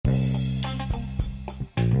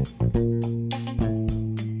Hey,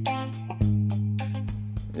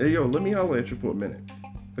 yo, let me holler at you for a minute.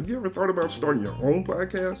 Have you ever thought about starting your own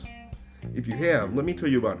podcast? If you have, let me tell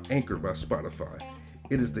you about Anchor by Spotify.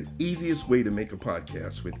 It is the easiest way to make a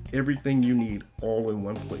podcast with everything you need all in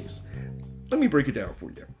one place. Let me break it down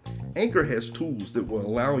for you. Anchor has tools that will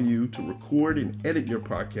allow you to record and edit your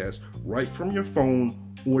podcast right from your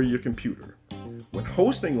phone or your computer. When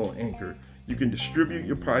hosting on Anchor, you can distribute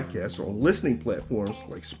your podcast on listening platforms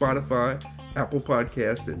like Spotify, Apple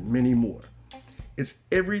Podcasts, and many more. It's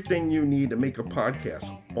everything you need to make a podcast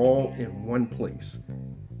all in one place.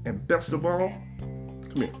 And best of all,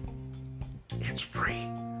 come here, it's free.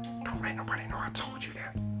 Don't let nobody know I told you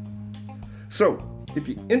that. So, if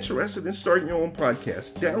you're interested in starting your own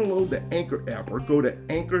podcast, download the Anchor app or go to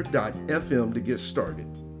anchor.fm to get started.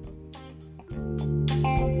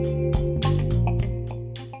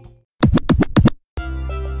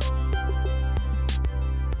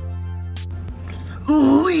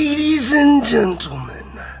 Ladies and gentlemen,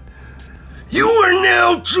 you are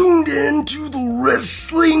now tuned in to the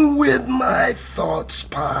Wrestling with My Thoughts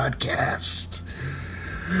podcast.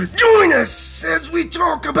 Join us as we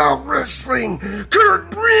talk about wrestling. Kurt,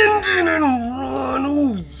 Brendan, and Ron,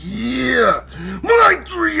 oh yeah, my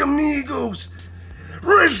three amigos,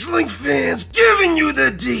 wrestling fans giving you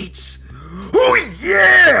the deets, oh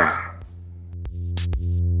yeah!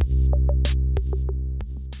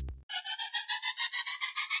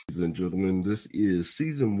 Ladies and gentlemen, this is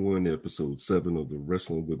season 1, episode 7 of the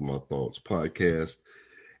Wrestling with My Thoughts podcast.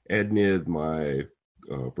 Adned, my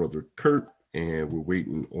brother Kurt, and we're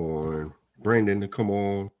waiting on Brandon to come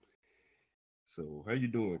on. So, how you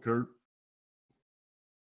doing, Kurt?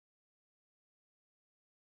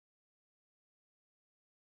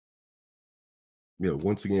 Yeah,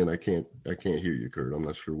 once again, I can't hear you, Kurt. I'm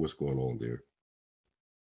not sure what's going on there.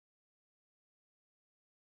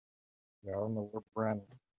 Yeah, I don't know where Brandon.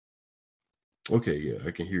 Okay, yeah,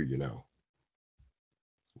 I can hear you now.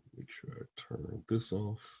 Make sure I turn this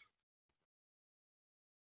off.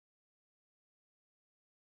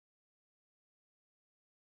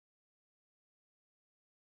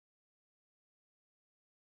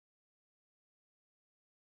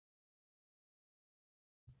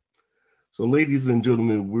 So, ladies and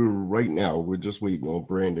gentlemen, we're just waiting on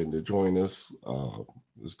Brandon to join us.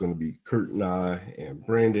 It's going to be Kurt and I and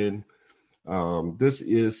Brandon. This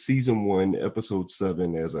is season 1, episode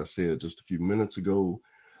 7, as I said just a few minutes ago.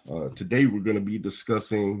 Today, we're going to be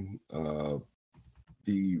discussing the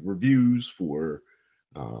reviews for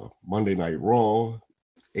Monday Night Raw,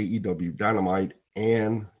 AEW Dynamite,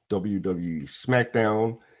 and WWE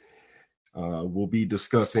SmackDown. We'll be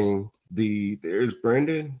discussing there's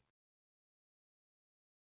Brandon.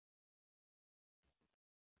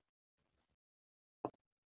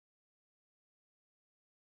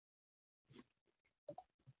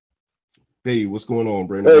 Hey, what's going on,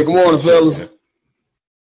 Brandon? Hey, good morning, fellas.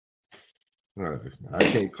 I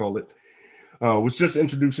can't call it. Was just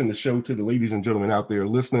introducing the show to the ladies and gentlemen out there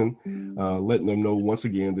listening, letting them know once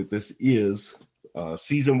again that this is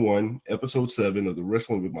season 1, episode 7 of the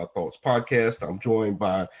Wrestling with My Thoughts podcast. I'm joined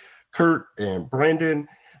by Kurt and Brandon.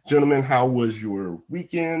 Gentlemen, how was your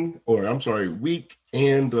weekend? Week?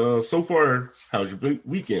 And so far, how's your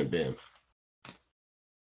weekend been?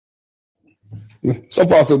 So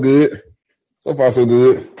far, so good. So far, so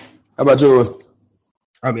good. How about yours?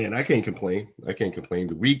 I mean, I can't complain.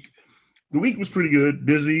 The week was pretty good.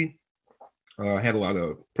 Busy. Had a lot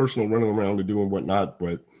of personal running around to do and whatnot.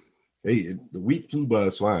 But hey, the week flew by,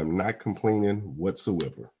 so I'm not complaining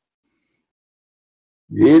whatsoever.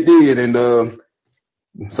 Yeah, it did, and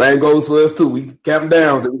same goes for us too. We counting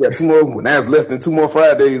down, so we got 2 more. Now it's less than 2 more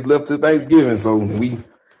Fridays left to Thanksgiving, so we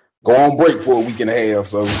go on break for a week and a half.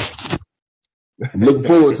 So I'm looking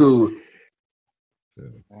forward to it.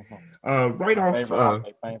 Right off.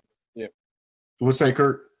 What's that,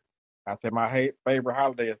 Kurt? I said my favorite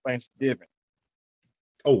holiday is Thanksgiving.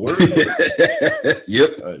 Oh, word?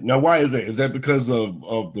 Yep. Now, why is that? Is that because of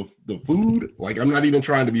the food? Like, I'm not even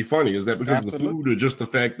trying to be funny. Is that because of the food, or just the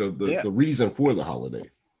fact of the reason for the holiday?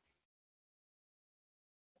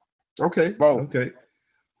 Okay. Both. Okay.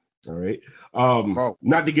 All right.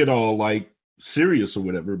 Not to get all like serious or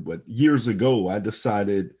whatever, but many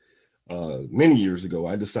years ago,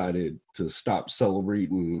 I decided to stop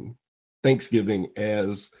celebrating Thanksgiving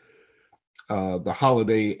as the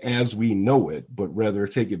holiday as we know it, but rather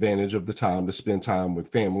take advantage of the time to spend time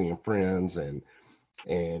with family and friends, and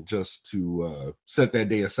just to set that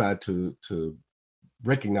day aside to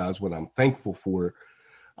recognize what I'm thankful for.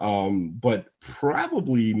 But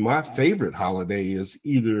probably my favorite holiday is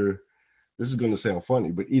either, this is going to sound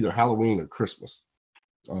funny, but either Halloween or Christmas.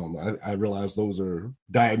 I realize those are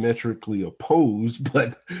diametrically opposed,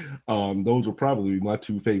 but those are probably my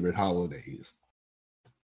two favorite holidays.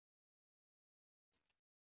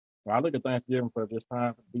 Well, I look at Thanksgiving for this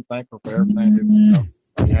time to be thankful for everything that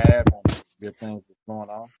we have and good things that's going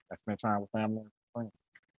on. I spend time with family and friends.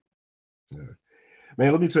 Yeah.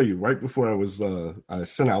 Man, let me tell you, right before I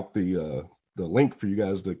sent out the link for you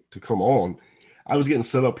guys to come on, I was getting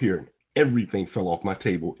set up here and everything fell off my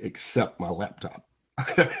table except my laptop.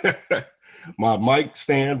 My mic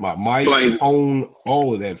stand, my mic, phone,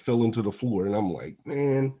 all of that fell into the floor. And I'm like,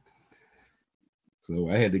 man. So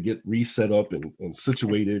I had to get reset up and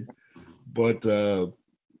situated. But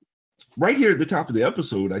right here at the top of the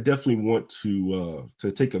episode, I definitely want to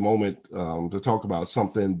take a moment to talk about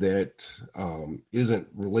something that isn't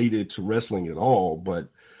related to wrestling at all. But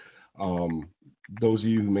those of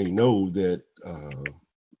you who may know that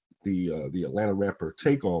the Atlanta rapper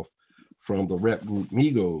Takeoff from the rap group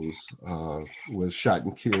Migos was shot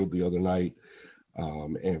and killed the other night.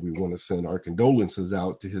 And we want to send our condolences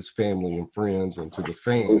out to his family and friends and to the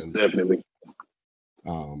fans. Most definitely.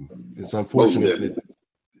 It's unfortunate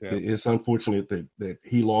it's unfortunate that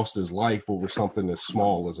he lost his life over something as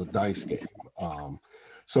small as a dice game.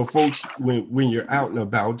 So folks, when you're out and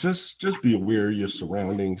about, just be aware of your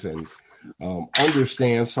surroundings and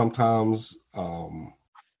understand sometimes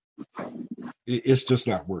it's just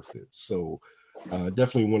not worth it. So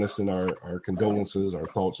definitely want to send our condolences, our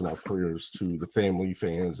thoughts, and our prayers to the family,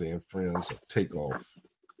 fans, and friends of Takeoff.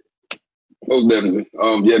 Most definitely.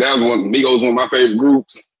 Yeah, that was Migos, one of my favorite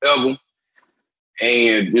groups ever.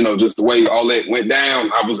 And, just the way all that went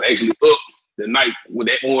down, I was actually up the night with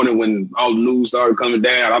that morning when all the news started coming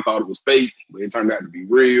down. I thought it was fake, but it turned out to be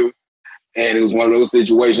real. And it was one of those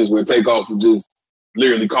situations where Takeoff was just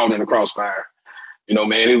literally caught in the crossfire.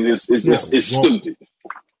 Man, it's stupid.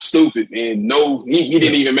 Stupid. And no, he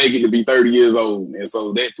didn't even make it to be 30 years old. And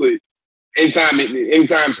so that put,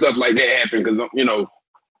 anytime stuff like that happened, because,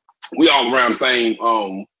 we all around the same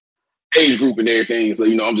age group and everything. So,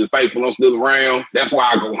 I'm just thankful I'm still around. That's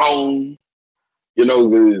why I go home,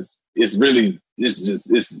 because it's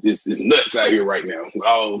nuts out here right now. With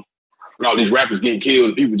all these rappers getting killed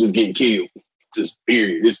and people just getting killed. Just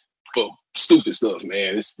period. It's for stupid stuff,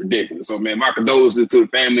 man. It's ridiculous. So, man, my condolences to the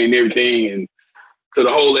family and everything, and to the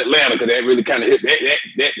whole Atlanta, because that really kind of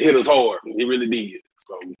that hit us hard. It really did.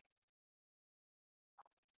 So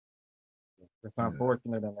it's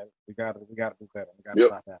unfortunate, and we got to do better. We got to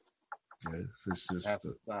stop that. Yeah,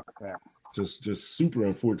 it's just super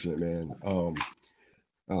unfortunate, man.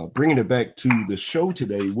 Bringing it back to the show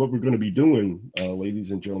today, what we're going to be doing,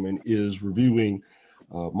 ladies and gentlemen, is reviewing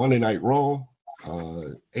Monday Night Raw,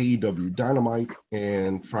 AEW Dynamite,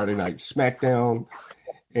 and Friday Night SmackDown.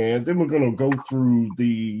 And then we're going to go through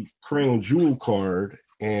the Crown Jewel card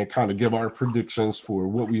and kind of give our predictions for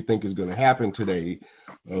what we think is going to happen today,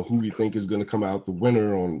 who we think is going to come out the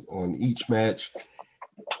winner on each match.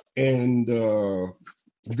 And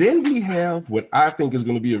then we have what I think is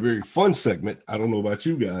going to be a very fun segment. I don't know about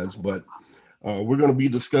you guys, but we're going to be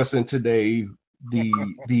discussing today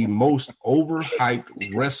the most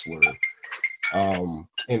overhyped wrestler,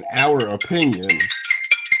 in our opinion,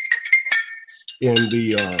 in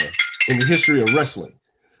the history of wrestling.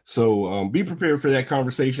 So be prepared for that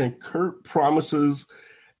conversation. Kurt promises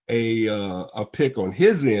a pick on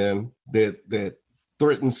his end that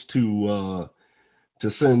threatens to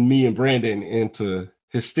send me and Brandon into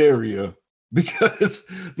hysteria because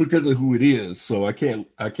of who it is. So I can't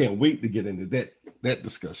wait to get into that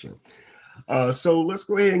discussion. So let's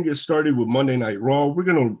go ahead and get started with Monday Night Raw. We're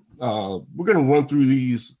gonna run through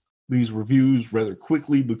these reviews rather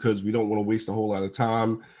quickly because we don't want to waste a whole lot of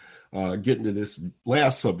time getting to this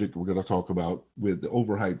last subject we're going to talk about with the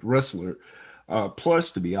overhyped wrestler.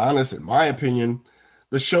 Plus, to be honest, in my opinion,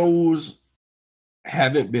 the shows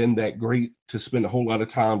haven't been that great to spend a whole lot of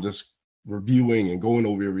time just reviewing and going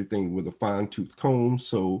over everything with a fine-tooth comb.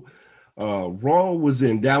 So Raw was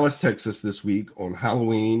in Dallas, Texas this week on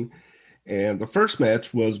Halloween. And the first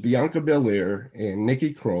match was Bianca Belair and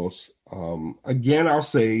Nikki Cross. Again, I'll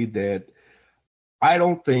say that I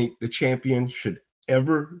don't think the champion should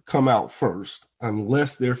ever come out first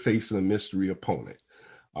unless they're facing a mystery opponent.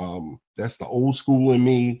 That's the old school in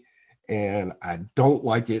me, and I don't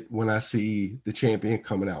like it when I see the champion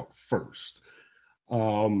coming out first.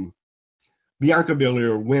 Bianca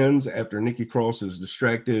Belair wins after Nikki Cross is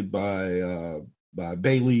distracted by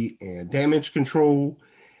Bayley and Damage Control.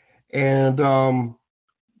 And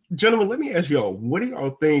gentlemen, let me ask y'all, what do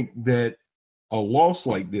y'all think that a loss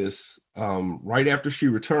like this, right after she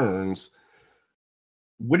returns,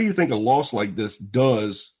 what do you think a loss like this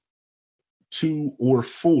does to or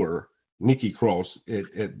for Nikki Cross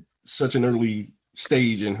at such an early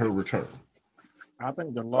stage in her return? I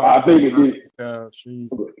think the I loss think it did. because she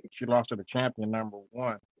lost to the champion number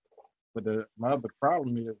one. But my other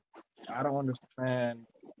problem is I don't understand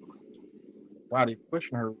why they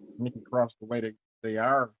pushing her Nikki Cross the way they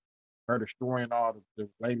are. Her destroying all the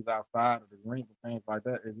ladies outside of the ring and things like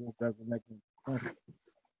that. It just doesn't make any sense.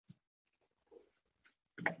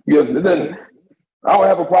 Yeah, then I don't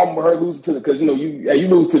have a problem with her losing to the because you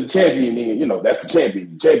lose to the champion, then that's the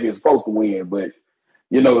champion. The champion's supposed to win, but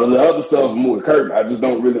the other stuff more Kurt, I just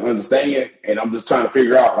don't really understand, and I'm just trying to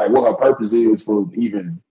figure out like what her purpose is for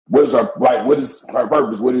even what is her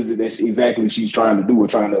purpose? What is it that exactly she's trying to do or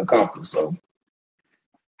trying to accomplish? So,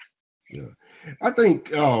 yeah, I think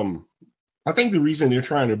the reason they're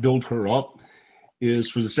trying to build her up is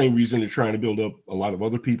for the same reason they're trying to build up a lot of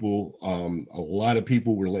other people. A lot of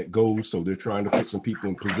people were let go, so they're trying to put some people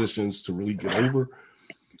in positions to really get over.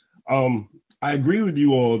 I agree with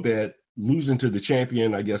you all that losing to the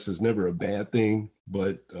champion, I guess, is never a bad thing,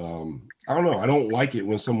 but I don't know. I don't like it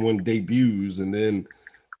when someone debuts and then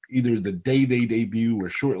either the day they debut or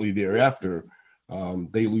shortly thereafter,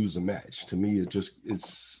 they lose a match. To me,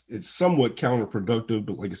 it's somewhat counterproductive,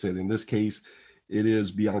 but like I said, in this case, it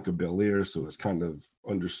is Bianca Belair, so it's kind of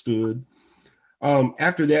understood.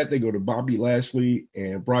 After that, they go to Bobby Lashley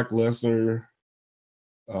and Brock Lesnar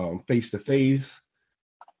face to face.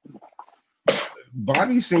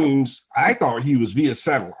 Bobby I thought he was via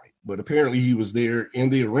satellite, but apparently he was there in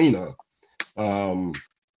the arena.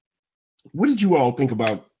 What did you all think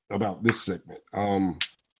about this segment?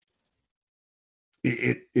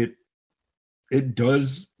 It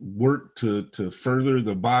does work to further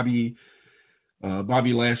the Bobby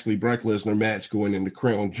Lashley Brock Lesnar match going into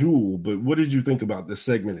Crown Jewel, but what did you think about this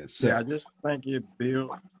segment itself? Yeah, I just think it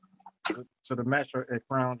built to the match at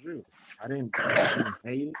Crown Jewel. I didn't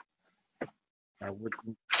hate it. I was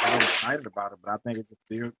excited about it, but I think it just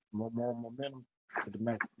built more momentum to the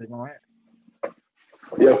match they're gonna have.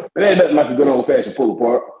 Yeah, it ain't nothing like a good old fashioned pull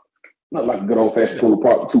apart. Not like a good old fashioned pull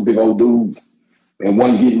apart with two big old dudes and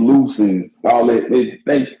one getting loose and all that.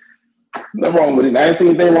 Nothing wrong with it. I ain't seen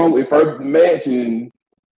anything wrong with it for the match, and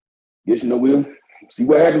guess we'll see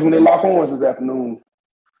what happens when they lock horns this afternoon.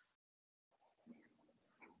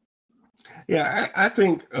 Yeah, I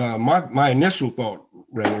think my initial thought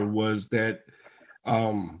rather was that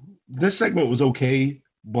this segment was okay,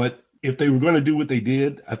 but if they were going to do what they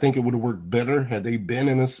did, I think it would have worked better had they been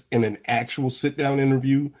in an actual sit-down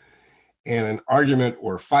interview and an argument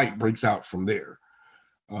or a fight breaks out from there.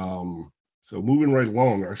 So moving right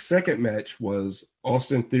along, our second match was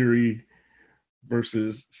Austin Theory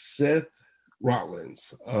versus Seth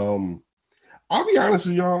Rollins. I'll be honest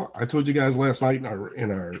with y'all. I told you guys last night in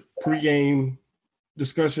our pregame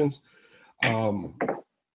discussions,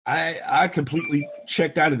 I completely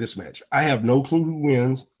checked out of this match. I have no clue who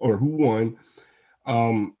wins or who won.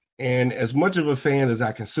 And as much of a fan as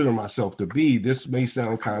I consider myself to be, this may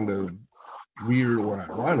sound kind of weird or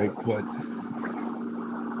ironic, but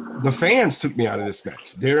the fans took me out of this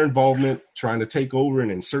match. Their involvement, trying to take over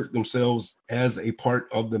and insert themselves as a part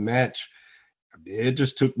of the match, it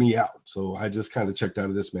just took me out. So I just kind of checked out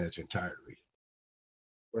of this match entirely.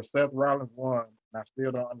 But Seth Rollins won, and I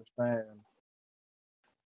still don't understand,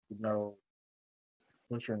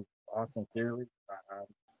 pushing Austin Theory. I'm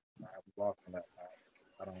lost in that match.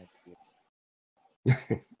 I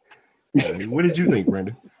don't. What did you think,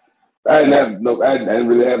 Brandon? I didn't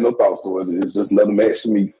really have no thoughts towards it. It's just another match to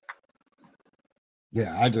me.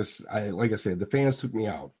 Yeah, I like I said, the fans took me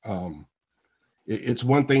out. It's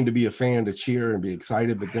one thing to be a fan, to cheer and be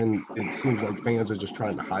excited, but then it seems like fans are just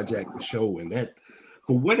trying to hijack the show, and that,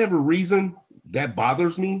 for whatever reason, that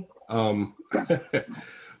bothers me.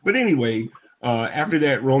 But anyway, after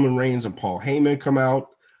that, Roman Reigns and Paul Heyman come out.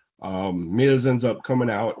 Miz ends up coming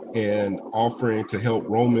out and offering to help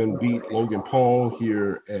Roman beat Logan Paul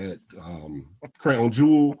here at Crown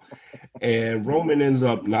Jewel, and Roman ends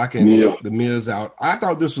up knocking the Miz out. I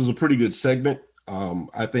thought this was a pretty good segment.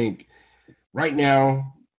 I think right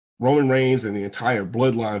now, Roman Reigns and the entire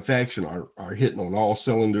Bloodline faction are hitting on all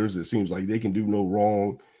cylinders. It seems like they can do no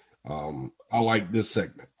wrong. I like this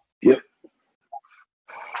segment. Yep.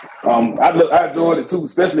 I enjoyed it too,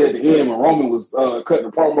 especially at the end when Roman was cutting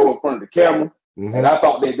the promo in front of the camera. Mm-hmm. And I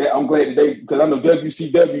thought that I'm glad that because I know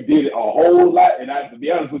WCW did it a whole lot, and to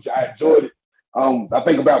be honest with you, I enjoyed it. I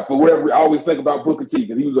think about, for whatever, I always think about Booker T,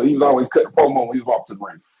 because he was always cutting promo when he was off to the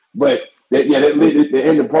ring. But that lit at the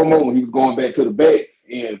end of the promo when he was going back to the back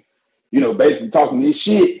and basically talking this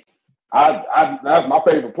shit. That's my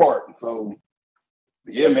favorite part. So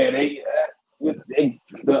yeah, man,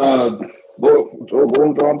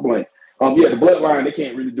 I'm drawing a blank. Yeah, the Bloodline, they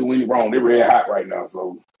can't really do any wrong. They're red hot right now,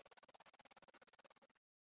 so.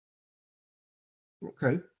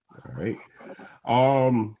 Okay. All right.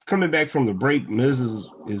 Coming back from the break, Miz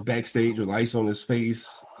is backstage with ice on his face.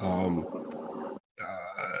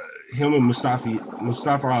 Him and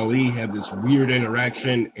Mustafa Ali have this weird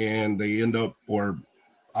interaction, and they end up, or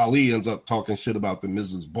Ali ends up talking shit about the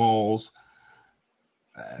Miz's balls.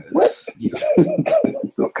 What? Yeah.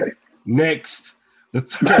 Okay. Next, the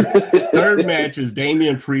third match is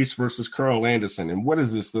Damian Priest versus Carl Anderson. And what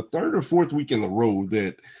is this? The third or fourth week in a row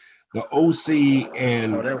that the OC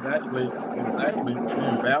and it was actually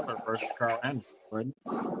Finn Balor versus Carl Anderson, wasn't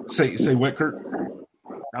it? say what, Kurt?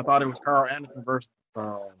 I thought it was Carl Anderson versus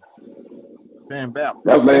Finn Balor.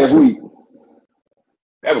 That was last week.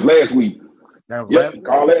 That was last week.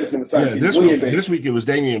 Carl Anderson decided this week it was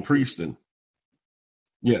Damian Priest. And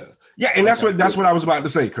and that's what I was about to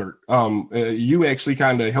say, Kurt. You actually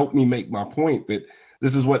kind of helped me make my point that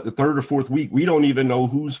this is what the third or fourth week. We don't even know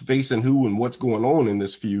who's facing who and what's going on in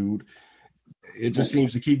this feud. It just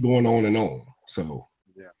seems to keep going on and on. So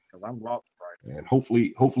yeah, because I'm lost right. And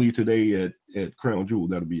hopefully today at Crown Jewel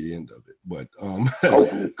that'll be the end of it. But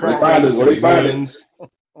Carl Anderson wins.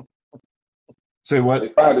 Say what? They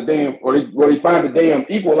find the damn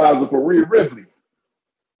equalizer for Rhea Ripley.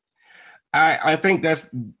 I think that's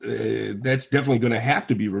definitely going to have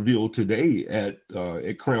to be revealed today at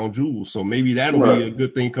Crown Jewel. So maybe that'll be a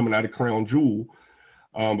good thing coming out of Crown Jewel.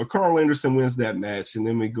 But Carl Anderson wins that match, and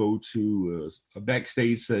then we go to a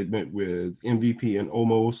backstage segment with MVP and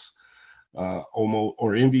Omos.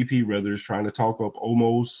 MVP rather is trying to talk up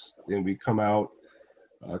Omos. Then we come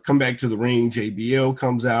back to the ring. JBL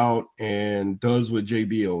comes out and does what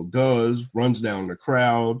JBL does, runs down the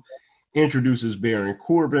crowd, introduces Baron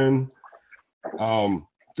Corbin.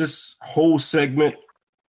 This whole segment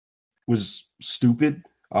was stupid.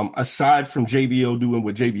 Aside from JBL doing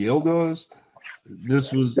what JBL does,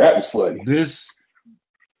 that was funny. This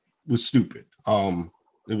was stupid.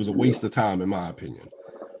 It was a waste of time, in my opinion.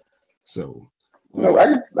 So,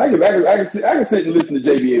 I can sit and listen to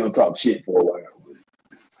JBL talk shit for a while.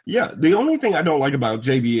 Yeah, the only thing I don't like about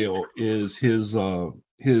JBL is his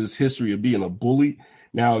history of being a bully.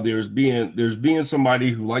 Now there's being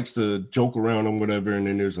somebody who likes to joke around and whatever, and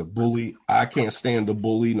then there's a bully. I can't stand a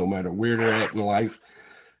bully, no matter where they're at in life.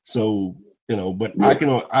 So but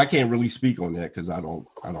I can't really speak on that because I don't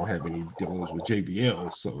have any dealings with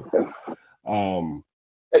JBL. So,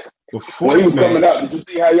 when he was coming out, did you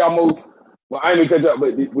see how he almost? Well, I ain't gonna catch up,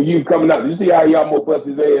 but when he was coming out, did you see how he almost bust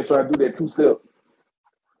his ass trying to do that 2-step?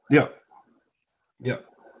 Yeah.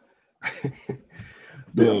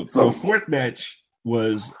 The fourth match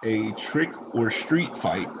was a trick or street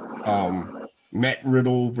fight. Matt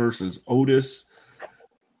Riddle versus Otis.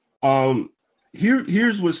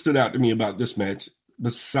 Here's what stood out to me about this match,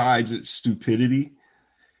 besides its stupidity.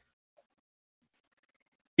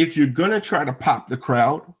 If you're gonna try to pop the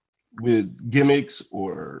crowd with gimmicks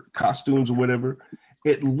or costumes or whatever,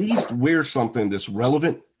 at least wear something that's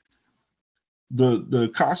relevant. The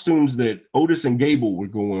costumes that Otis and Gable were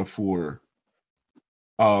going for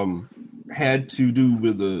had to do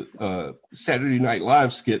with a Saturday Night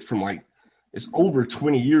Live skit from it's over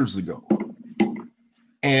 20 years ago.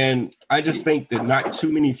 And I just think that not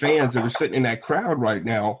too many fans that are sitting in that crowd right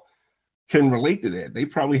now can relate to that. They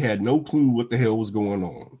probably had no clue what the hell was going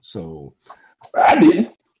on. So I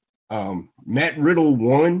didn't. Matt Riddle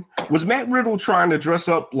won. Was Matt Riddle trying to dress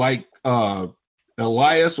up like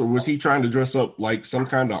Elias, or was he trying to dress up like some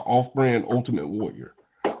kind of off-brand Ultimate Warrior?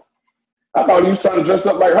 I thought he was trying to dress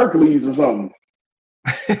up like Hercules or something.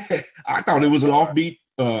 I thought it was an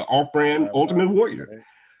off-brand Ultimate Warrior.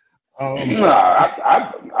 I thought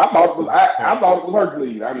it was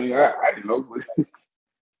Hercules. I mean, I didn't know.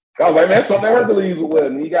 I was like, man, that's something that Hercules would wear,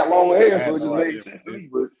 and he got long hair, so it just made sense to me.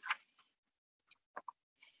 But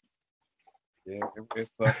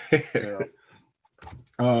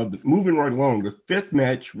moving right along, the fifth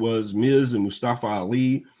match was Miz and Mustafa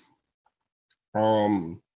Ali.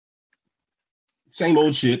 Same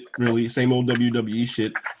old shit, really. Same old WWE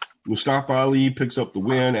shit. Mustafa Ali picks up the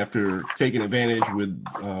win after taking advantage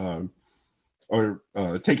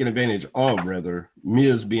of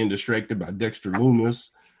Miz being distracted by Dexter Lumis.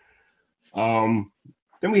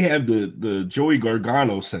 Then we have the Joey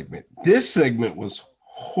Gargano segment. This segment was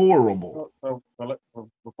horrible. So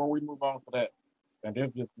before we move on to that, and this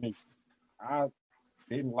is just me, I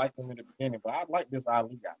didn't like him in the beginning, but I like this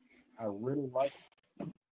Ali guy. I really like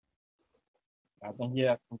him. I think he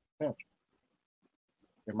has some potential,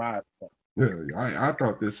 in my opinion. Yeah, I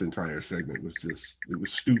thought this entire segment was it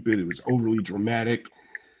was stupid. It was overly dramatic.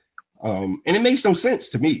 And it makes no sense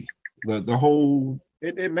to me. The whole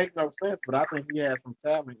it makes no sense, but I think he has some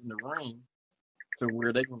talent in the ring to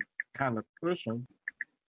where they can kind of push him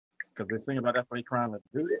because they seem like that's what he's trying to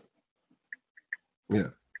do. Yeah.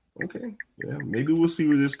 Okay. Yeah. Maybe we'll see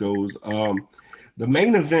where this goes. The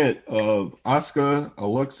main event of Asuka,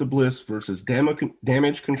 Alexa Bliss versus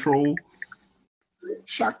Damage Control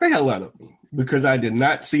shocked the hell out of me because I did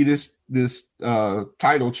not see this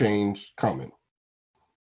title change coming.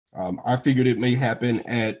 I figured it may happen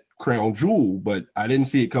at Crown Jewel, but I didn't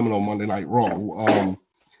see it coming on Monday Night Raw.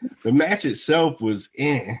 The match itself was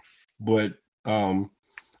but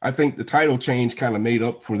I think the title change kind of made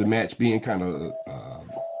up for the match being kind of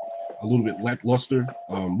a little bit lackluster.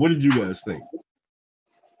 What did you guys think?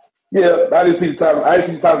 Yeah, I didn't see the title. I didn't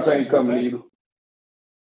see the title change coming either.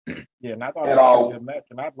 Yeah, and I thought it was a good match,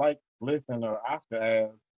 and I'd like listening to Asuka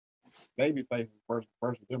as baby faces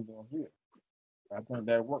versus them doing here. I think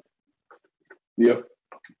that worked. Yeah.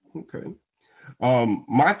 Okay.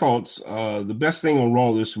 My thoughts, the best thing on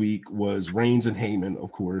Raw this week was Reigns and Heyman,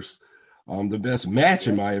 of course. The best match,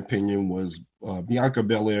 in my opinion, was Bianca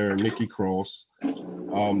Belair and Nikki Cross.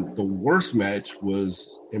 The worst match was,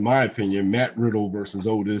 in my opinion, Matt Riddle versus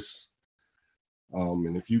Otis.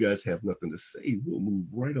 And if you guys have nothing to say, we'll move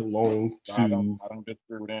right along to... I don't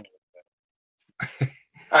disagree with any of that.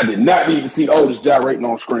 I did not need to see Otis gyrating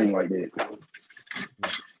on screen like that.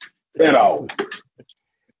 At all.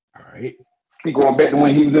 All right. He going back to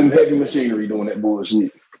when he was in Heavy Machinery doing that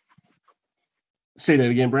bullshit. Say that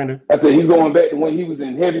again, Brandon. I said he's going back to when he was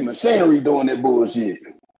in Heavy Machinery doing that bullshit.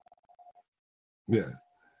 Yeah.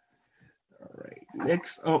 All right.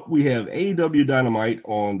 Next up, we have AEW Dynamite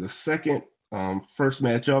on the second. First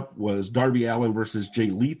matchup was Darby Allin versus Jay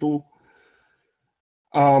Lethal.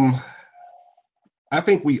 I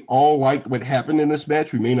think we all liked what happened in this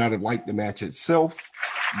match. We may not have liked the match itself,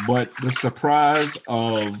 but the surprise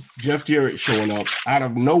of Jeff Jarrett showing up out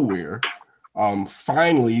of nowhere.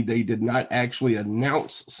 Finally, they did not actually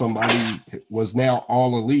announce somebody was now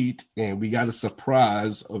All Elite, and we got a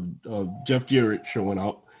surprise of Jeff Jarrett showing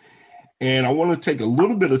up. And I want to take a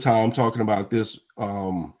little bit of time talking about this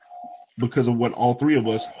because of what all three of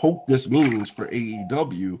us hope this means for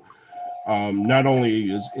AEW. Not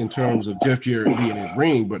only is in terms of Jeff Jarrett being in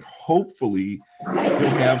ring, but hopefully he'll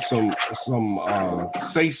have some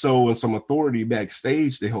say-so and some authority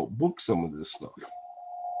backstage to help book some of this stuff.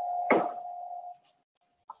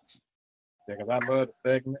 Yeah, because I love the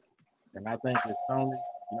segment, and I think if Tony,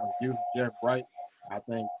 uses Jeff right, I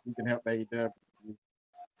think he can help AEW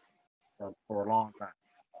for a long time.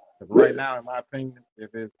 Because right now, in my opinion,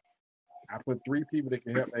 I put three people that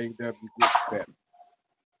can help AEW get better.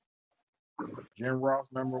 Jim Ross,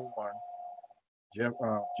 number one, Jim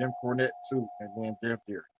Cornette, two, and then Jeff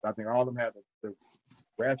Jarrett. I think all of them have the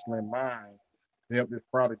wrestling mind to help this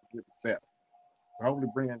product get better. Hopefully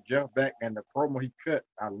bringing Jeff back, and the promo he cut,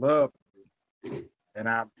 I love it. And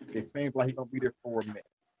it seems like he's going to be there for a minute.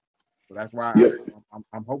 So that's why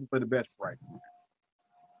I'm hoping for the best right now.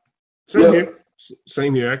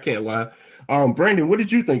 Same here. I can't lie. Brandon, what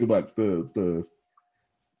did you think about the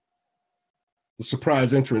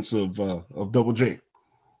surprise entrance of Double J?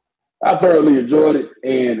 I thoroughly enjoyed it,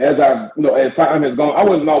 and as time has gone, I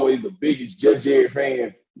wasn't always the biggest Jeff Jarrett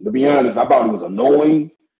fan. To be honest, I thought it was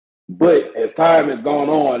annoying. But as time has gone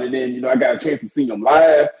on, and then I got a chance to see him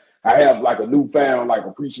live, I have like a newfound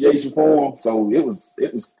appreciation for him. So it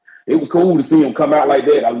was cool to see him come out like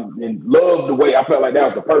that. And loved the way I felt like that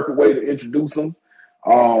was the perfect way to introduce him.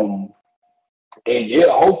 And yeah,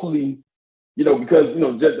 hopefully, because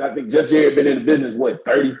I think Jeff Jarrett been in the business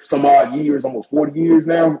 30 some odd years, almost 40 years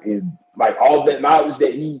now, and like all that knowledge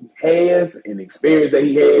that he has and experience that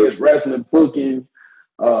he has, wrestling, booking,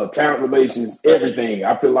 talent relations, everything.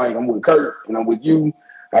 I feel like I'm with Kurt and I'm with you.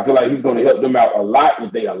 I feel like he's going to help them out a lot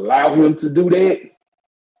if they allow him to do that,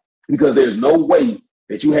 because there's no way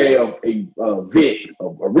that you have a vet,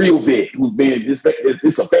 a real vet who's been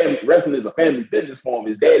it's a family, wrestling is a family business for him.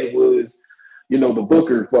 His daddy was, the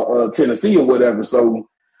booker for Tennessee or whatever. So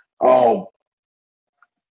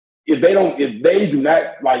if they do not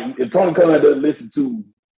if Tony Khan doesn't listen to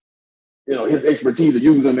his expertise or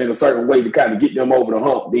use them in a certain way to kind of get them over the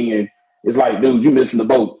hump, then it's like, dude, you're missing the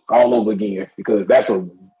boat all over again, because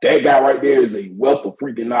that guy right there is a wealth of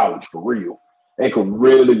freaking knowledge for real. They could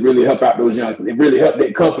really, really help out those young. It really help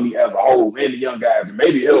that company as a whole and the young guys, and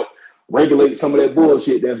maybe help regulate some of that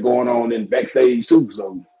bullshit that's going on in backstage too.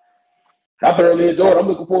 So I thoroughly enjoyed it. I'm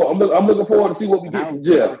looking forward to see what we get from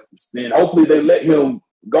Jeff. And hopefully they let him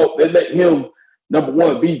go. They let him, number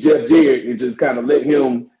one, be Jeff Jarrett, and just kind of let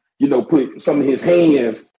him, put some of his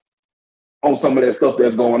hands on some of that stuff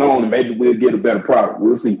that's going on, and maybe we'll get a better product.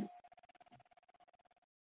 We'll see.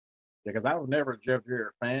 Yeah, because I was never a Jeff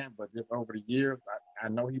Jarrett fan, but just over the years, I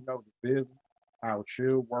know he knows the business, how it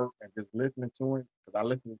should work, and just listening to him, because I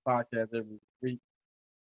listen to podcasts every week,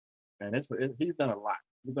 and he's done a lot.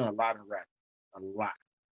 He's done a lot in rap, a lot.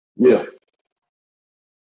 Yeah.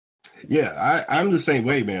 Yeah, I'm the same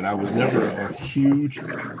way, man. I was never a huge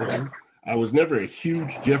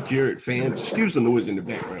Jeff Jarrett fan. Excuse the noise in the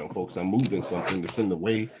background, folks. I'm moving something that's in the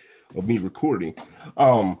way of me recording.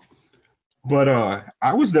 But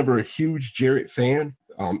I was never a huge Jarrett fan,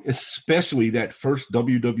 especially that first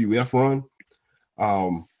WWF run.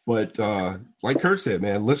 But like Kurt said,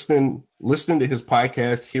 man, listening to his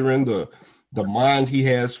podcast, hearing the mind he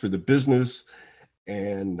has for the business,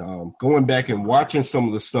 and going back and watching some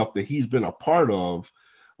of the stuff that he's been a part of,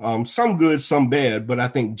 some good, some bad, but I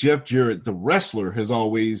think Jeff Jarrett, the wrestler, has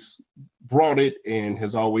always brought it and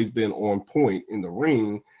has always been on point in the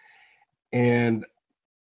ring. And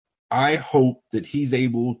I hope that he's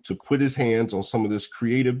able to put his hands on some of this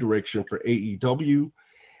creative direction for AEW,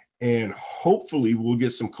 and hopefully we'll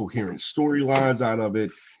get some coherent storylines out of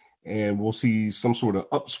it, and we'll see some sort of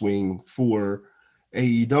upswing for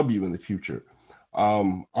AEW in the future.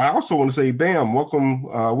 I also want to say, Bam,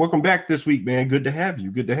 welcome back this week, man. Good to have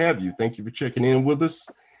you. Thank you for checking in with us.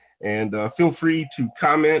 And feel free to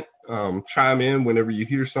comment, chime in whenever you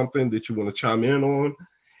hear something that you want to chime in on.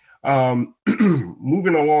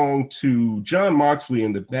 Moving along to John Moxley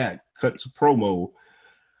in the back, cuts a promo.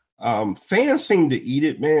 Fans seem to eat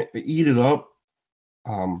it up.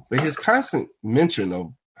 But his constant mention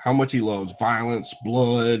of how much he loves violence,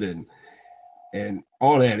 blood, and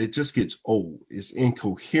all that, it just gets old. It's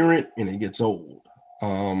incoherent and it gets old.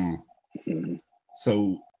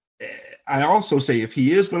 So I also say, if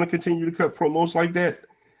he is going to continue to cut promos like that,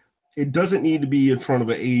 it doesn't need to be in front of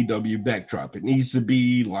an AEW backdrop. It needs to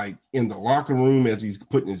be like in the locker room as he's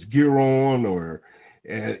putting his gear on, or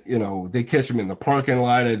they catch him in the parking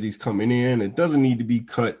lot as he's coming in. It doesn't need to be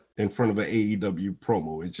cut in front of an AEW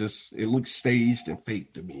promo. It looks staged and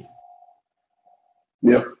fake to me.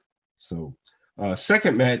 Yeah. So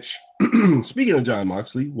second match, speaking of John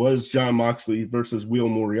Moxley, was John Moxley versus Will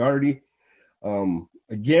Moriarty.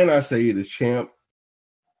 Again, I say the champ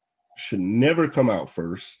should never come out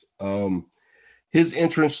first. His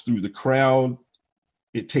entrance through the crowd,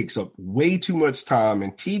 it takes up way too much time,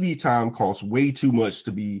 and TV time costs way too much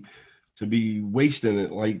to be wasting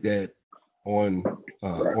it like that on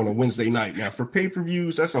a Wednesday night. Now, for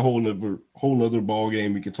pay-per-views, that's a whole nother ball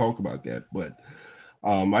game. We could talk about that, but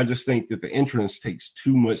I just think that the entrance takes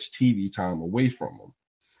too much TV time away from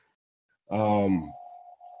him.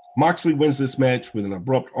 Moxley wins this match with an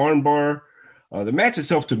abrupt armbar. The match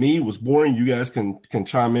itself to me was boring. You guys can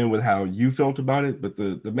chime in with how you felt about it, but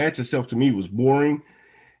the match itself to me was boring,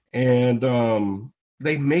 and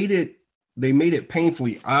they made it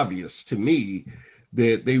painfully obvious to me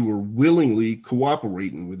that they were willingly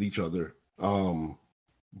cooperating with each other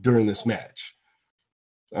during this match.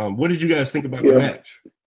 What did you guys think about the match?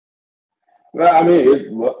 Well, I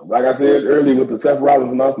mean, like I said earlier with the Seth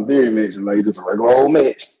Rollins and Austin Theory match, like, it's just a regular old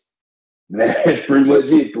match. That's pretty much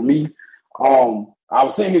it for me. I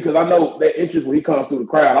was saying it because I know that entrance when he comes through the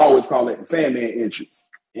crowd, I always call it the Sandman entrance.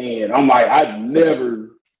 And I'm like, I've never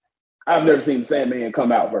seen the Sandman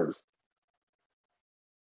come out first.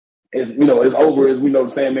 As over as we know the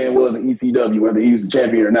Sandman was in ECW, whether he was the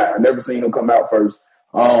champion or not. I've never seen him come out first.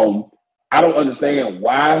 I don't understand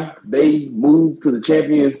why they moved to the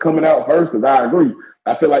champions coming out first, because I agree.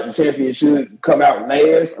 I feel like the champion should come out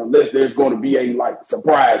last unless there's going to be a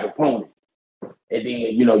surprise opponent. And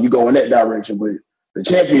then, you go in that direction. But the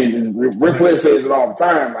champion, Ric Flair says it all the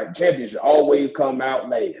time, the champion should always come out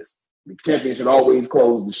last. The champion should always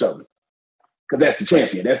close the show. Because that's the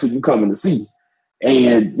champion. That's who you coming to see.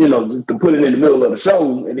 And, just to put it in the middle of the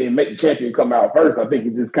show and then make the champion come out first, I think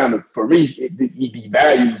it just kind of, for me, it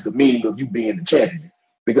devalues the meaning of you being the champion.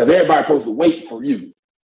 Because everybody's supposed to wait for you.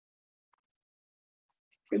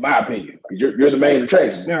 In my opinion. Because you're the main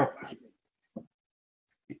attraction. Now,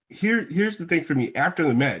 here's the thing for me. After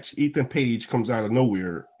the match, Ethan Page comes out of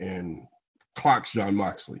nowhere and clocks John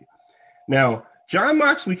Moxley. Now, John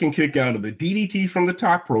Moxley can kick out of a DDT from the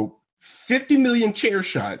top rope, 50 million chair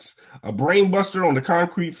shots, a brain buster on the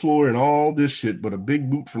concrete floor, and all this shit, but a big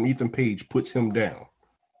boot from Ethan Page puts him down.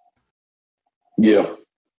 Yeah.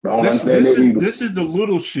 This is the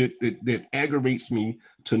little shit that aggravates me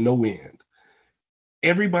to no end.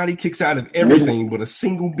 Everybody kicks out of everything, but a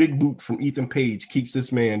single big boot from Ethan Page keeps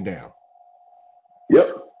this man down. Yep.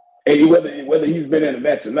 And whether he's been in a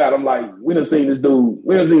match or not, I'm like, we done seen this dude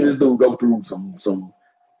go through some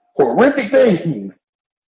horrific things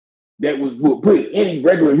that would put any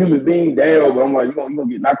regular human being down. But I'm like, you're gonna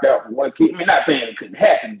get knocked out for one kick. I mean, not saying it couldn't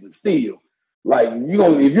happen, but still, like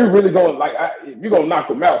if you're really going if you're gonna knock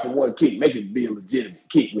them out for one kick, make it be a legitimate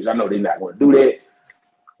kick, which I know they're not going to do that.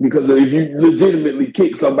 Because if you legitimately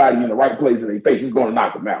kick somebody in the right place in their face, it's going to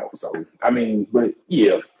knock them out. So, I mean, but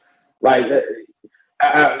yeah, like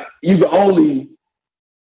you can only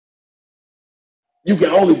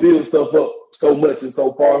build stuff up so much and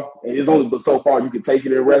so far, and it's only but so far you can take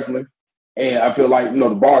it in wrestling. And I feel like the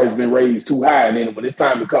bar has been raised too high, and then when it's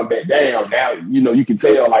time to come back down, now you can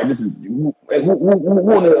tell like this is who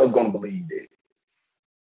on the hell is going to believe that?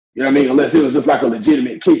 You know what I mean? Unless it was just like a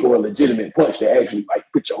legitimate kick or a legitimate punch that actually like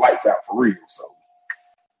put your lights out for real. So,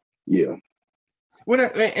 yeah. Well,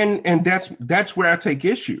 and that's where I take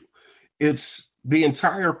issue. It's the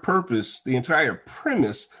entire purpose, the entire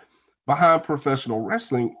premise behind professional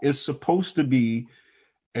wrestling is supposed to be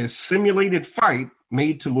a simulated fight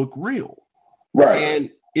made to look real. Right. And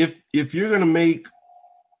if you're going to make,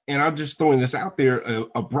 and I'm just throwing this out there,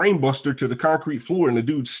 a brain buster to the concrete floor and the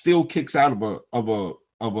dude still kicks out of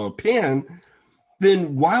a pin,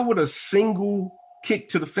 then why would a single kick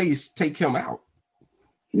to the face take him out?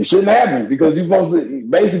 It shouldn't happen because you built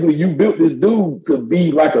this dude to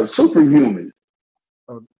be like a superhuman.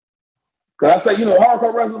 Cause I say,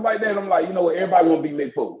 hardcore wrestlers like that, I'm like, everybody want to be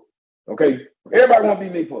Mick Foley. Okay? Everybody want to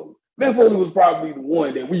be Mick Foley. Mick Foley was probably the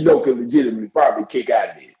one that we know could legitimately probably kick out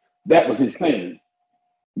of it. That was his thing.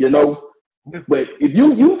 But if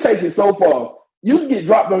you take it so far, you get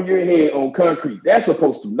dropped on your head on concrete. That's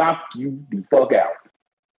supposed to knock you the fuck out.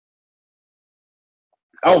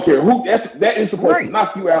 I don't care who. That is supposed to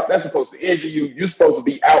knock you out. That's supposed to injure you. You're supposed to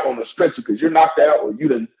be out on a stretcher because you're knocked out, or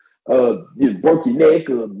you broke your neck,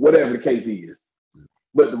 or whatever the case is.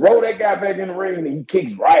 But to roll that guy back in the ring and he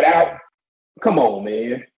kicks right out. Come on,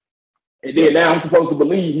 man. And then now I'm supposed to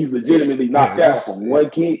believe he's legitimately knocked out from one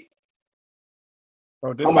kick.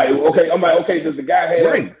 I'm like, okay. Does the guy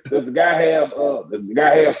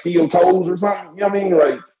have steel toes or something? You know what I mean?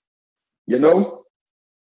 Like,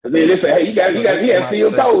 and then they say, hey, he has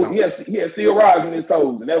steel toes. He has steel rods in his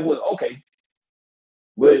toes, and that was okay.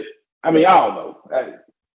 But I mean, I don't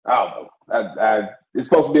know. It's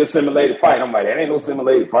supposed to be a simulated fight. I'm like, that ain't no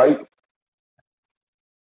simulated fight.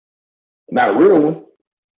 Not a real one.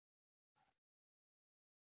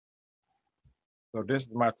 So this is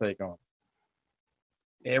my take on it.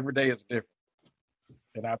 Every day is different.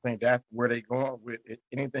 And I think that's where they're going with it.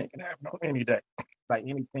 Anything can happen on any day. Like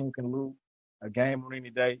any team can lose a game on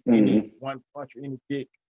any day. Mm-hmm. Any one punch or any kick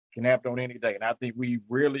can happen on any day. And I think we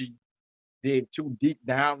really dig too deep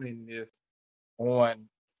down in this on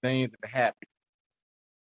things that happen.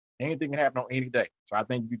 Anything can happen on any day. So I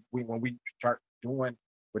think when we start doing,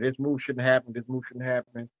 well, this move shouldn't happen,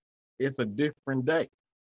 it's a different day.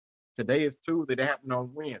 Today is Tuesday. That happened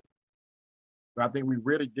on Wednesday. So I think we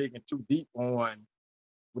really digging too deep on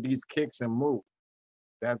with these kicks and moves.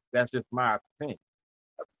 That's just my opinion.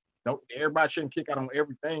 Everybody shouldn't kick out on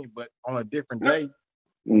everything, but on a different day,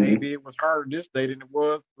 maybe it was harder this day than it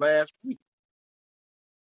was last week.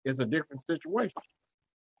 It's a different situation.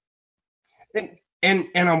 And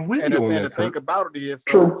I'm with you on that. The thing about it is,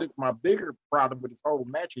 my bigger problem with this whole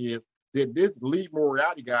match is that this Lee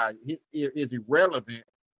Moriarty guy is irrelevant.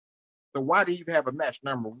 So why do you even have a match,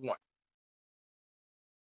 number one?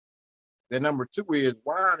 Then number two is,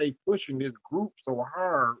 why are they pushing this group so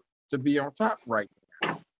hard to be on top right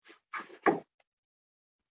now?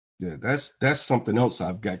 Yeah, that's something else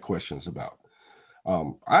I've got questions about.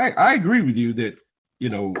 I agree with you that,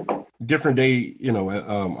 different day,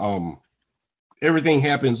 everything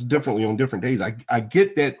happens differently on different days. I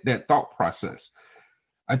get that thought process.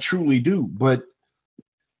 I truly do. But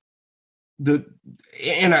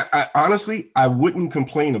I honestly, I wouldn't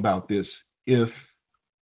complain about this if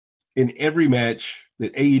in every match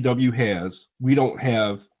that AEW has, we don't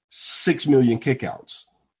have 6 million kickouts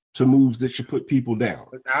to moves that should put people down.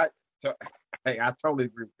 I totally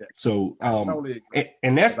agree with that. So, totally agree.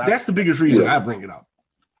 And that's the biggest reason I bring it up.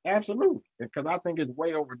 Absolutely, because I think it's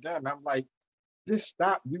way overdone. I'm like, just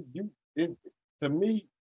stop. To me,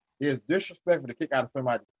 it's disrespectful to kick out of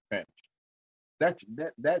somebody's finish. That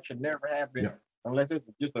should never happen unless it's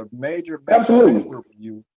just a major match for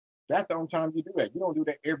you. That's the only time you do that. You don't do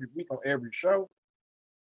that every week on every show.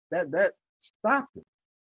 That stop it.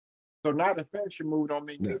 So now the finishing move don't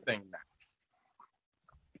mean anything now.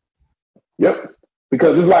 Yep.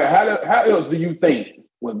 Because it's like, how else do you think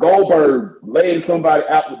when Goldberg laid somebody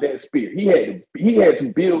out with that spear? He had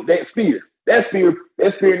to build that spear. That spear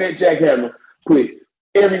and that jackhammer put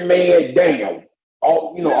every man down.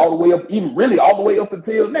 all the way up, even really all the way up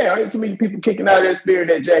until now. Ain't too many people kicking out of that spear and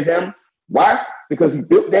that jackhammer. Why? Because he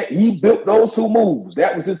built those two moves.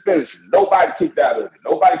 That was his finisher. Nobody kicked out of it.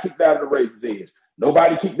 Nobody kicked out of the Razor's Edge.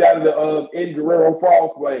 Nobody kicked out of the Eddie Guerrero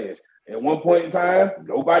Fall Splash. At one point in time,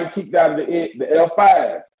 nobody kicked out of the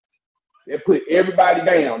L5. They put everybody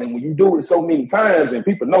down. And when you do it so many times and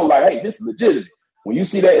people know, like, hey, this is legitimate. When you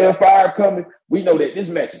see that L5 coming, we know that this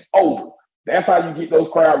match is over. That's how you get those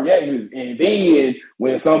crowd reactions. And then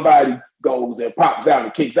when somebody goes and pops out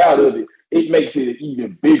and kicks out of it, it makes it an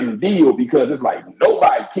even bigger deal because it's like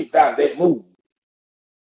nobody kicks out of that move.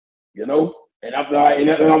 You know? And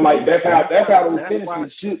I'm like, that's how those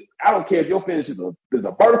finishes should. I don't care if your finish is a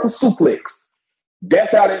vertical suplex.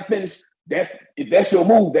 That's how that finish. If that's your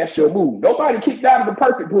move, that's your move. Nobody kicked out of the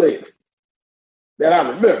perfect plex that I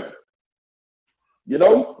remember. You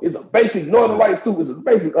know, it's a basic Northern Light suplex. It's a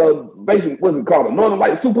basic what's it called, a Northern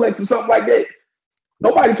Light suplex or something like that.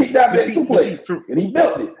 Nobody kicked out of that suplex, and he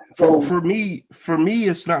built it. So for me,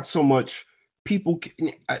 it's not so much people.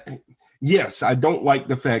 Yes, I don't like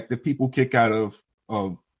the fact that people kick out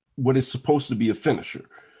of what is supposed to be a finisher,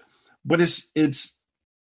 but it's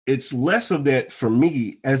less of that for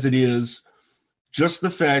me as it is just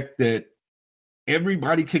the fact that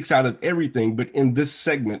everybody kicks out of everything, but in this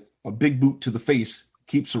segment, a big boot to the face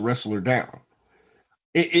keeps a wrestler down.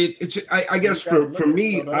 I guess for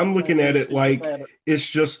me, I'm looking at it like it's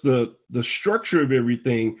just the structure of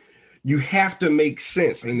everything. You have to make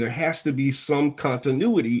sense, and there has to be some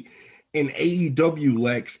continuity, and AEW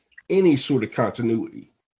lacks any sort of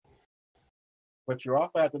continuity. But you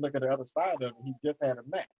also have to look at the other side of it. He just had a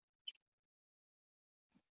match.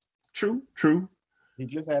 True. He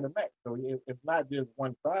just had a match. So it's not just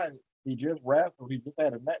one side. He just wrestled. He just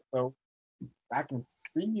had a match. So I can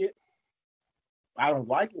see it. I don't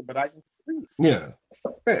like it, but I can see it. Yeah.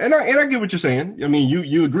 And I get what you're saying. I mean,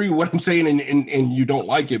 you agree with what I'm saying and you don't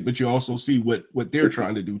like it, but you also see what they're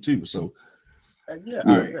trying to do too. So yeah.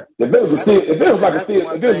 If it was a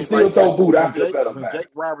steel toe boot, I'd feel better about it. Jake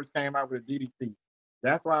Roberts came out with a DDT.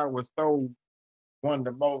 That's why it was so one of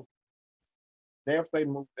the most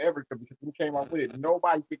devastating moves ever, because we came out with it.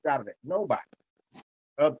 Nobody kicked out of that. Nobody.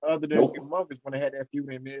 Other than a few months when they had that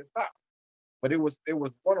feud in mid-stop. But it was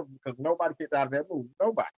one of them because nobody kicked out of that move.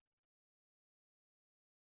 Nobody.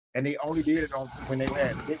 And they only did it when they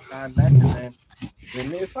had big time matches and in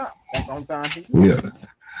mid-stop. That's the only time he did it.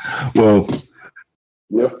 Yeah. Well.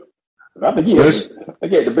 Yeah. I think he had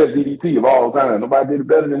the best DDT of all time. Nobody did it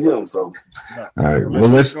better than him. So. All right.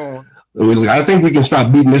 Well, I think we can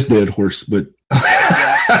stop beating this dead horse, but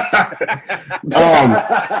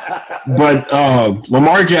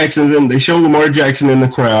Lamar Jackson, they show Lamar Jackson in the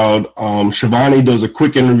crowd. Shivani does a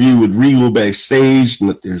quick interview with Regal backstage.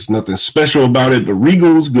 There's nothing special about it, but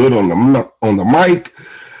Regal's good on the mic.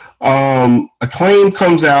 Acclaim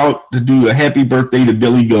comes out to do a happy birthday to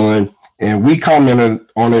Billy Gunn, and we commented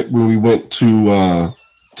on it when we went to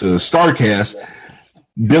StarCast.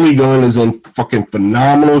 Billy Gunn is in fucking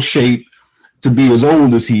phenomenal shape to be as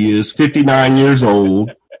old as he is, 59 years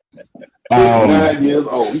old. 59 years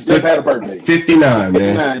old. He just had a birthday. 59,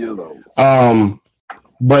 man. 59 years old.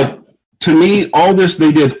 But to me,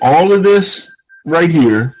 they did all of this right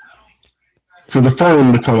here for the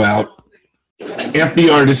firm to come out,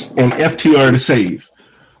 FDR and FTR to save.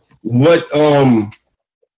 What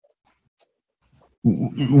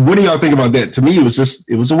do y'all think about that? To me,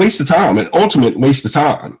 it was a waste of time, an ultimate waste of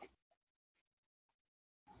time.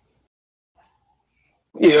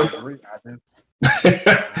 Yeah. I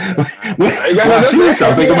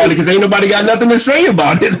think about it because ain't nobody got nothing to say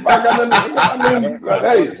about it.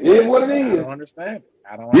 Hey, it is what it is. I don't understand.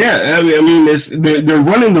 Yeah, I mean, they're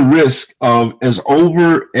running the risk of, as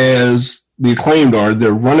over as the Acclaimed are,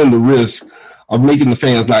 they're running the risk of making the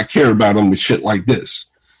fans not care about them with shit like this.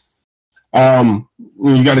 You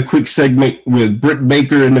got a quick segment with Britt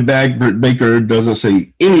Baker in the back. Britt Baker doesn't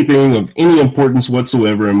say anything of any importance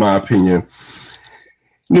whatsoever, in my opinion.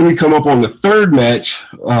 Then we come up on the third match,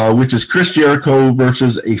 which is Chris Jericho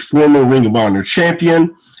versus a former Ring of Honor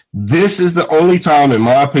champion. This is the only time, in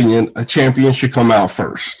my opinion, a champion should come out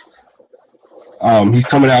first. He's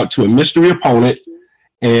coming out to a mystery opponent,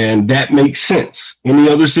 and that makes sense. Any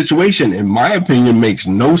other situation, in my opinion, makes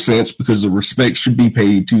no sense because the respect should be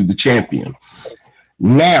paid to the champion.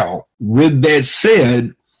 Now, with that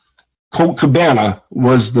said, Colt Cabana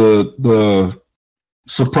was the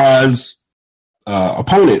surprise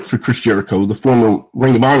opponent for Chris Jericho, the former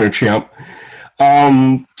Ring of Honor champ.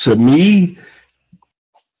 To me,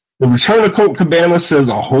 the return of Colt Cabana says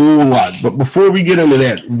a whole lot. But before we get into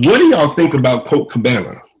that, what do y'all think about Colt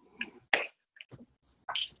Cabana?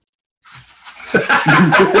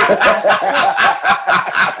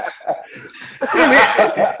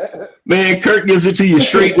 Man, Kurt gives it to you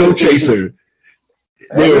straight, no chaser.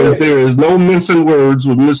 There is no mincing words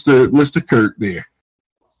with Mr. Kurt there.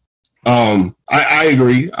 I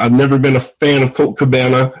agree. I've never been a fan of Colt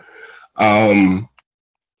Cabana. All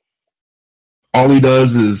he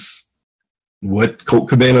does is what Colt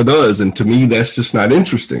Cabana does, and to me, that's just not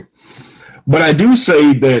interesting. But I do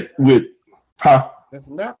say that with There's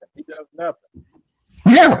nothing. He does nothing.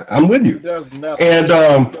 Yeah, I'm with you. He does nothing. And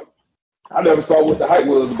I never saw what the hype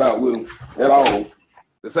was about with him at all.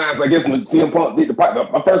 Besides, I guess when CM Punk did the pipe,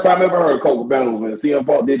 my first time I ever heard Colt Cabana was when CM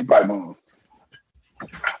Punk did the pipe bomb.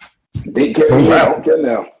 Didn't care. I don't care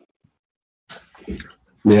now.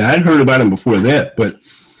 Yeah, I'd heard about him before that, but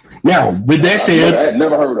now with that said, I had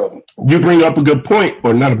never heard of him. You bring up a good point,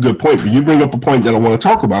 or not a good point, but you bring up a point that I want to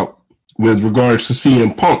talk about with regards to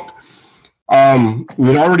CM Punk.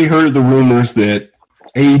 We'd already heard the rumors that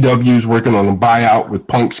AEW is working on a buyout with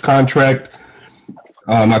Punk's contract.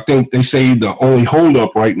 I think they say the only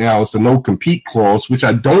holdup right now is the no compete clause, which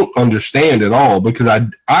I don't understand at all because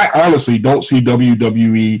I honestly don't see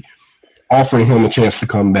WWE offering him a chance to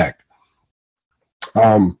come back.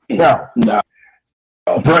 Now, no.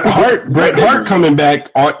 Bret Hart coming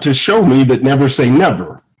back ought to show me that never say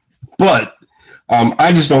never, but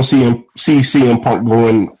I just don't see CM Punk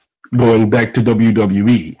going back to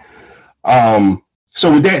WWE.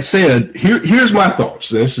 So with that said, here's my thoughts.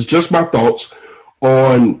 This is just my thoughts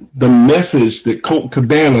on the message that Colt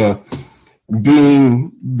Cabana,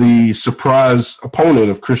 being the surprise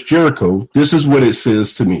opponent of Chris Jericho, this is what it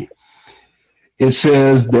says to me. It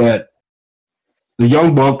says that the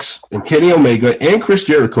Young Bucks and Kenny Omega and Chris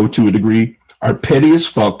Jericho, to a degree, are petty as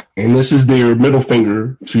fuck, and this is their middle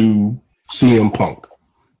finger to CM Punk.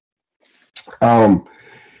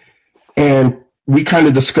 And we kind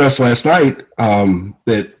of discussed last night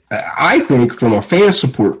that I think from a fan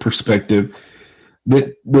support perspective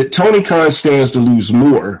that Tony Khan stands to lose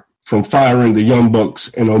more from firing the Young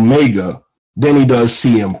Bucks and Omega than he does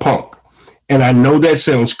CM Punk. And I know that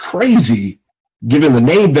sounds crazy given the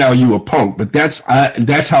name value of Punk, but that's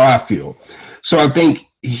how I feel. So I think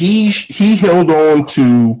he held on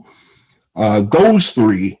to those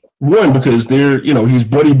three, one, because they're, he's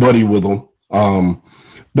buddy with them.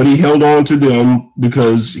 But he held on to them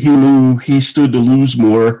because he knew he stood to lose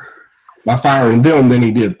more by firing them than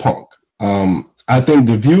he did Punk. I think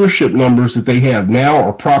the viewership numbers that they have now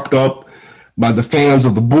are propped up by the fans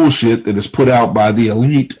of the bullshit that is put out by the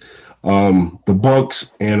Elite, the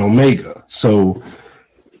Bucks, and Omega. So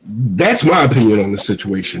that's my opinion on the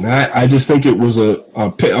situation. I just think it was of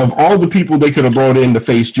all the people they could have brought in to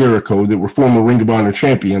face Jericho that were former Ring of Honor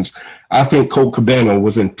champions, I think Colt Cabana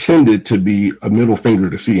was intended to be a middle finger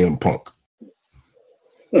to CM Punk.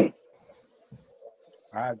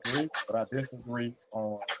 I agree, but I disagree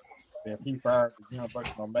on if he fired the Young Bucks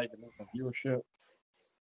and Omega some viewership.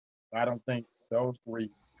 I don't think those three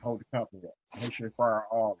hold the company up. They should fire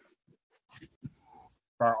all of them.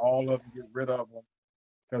 Fire all of them, get rid of them.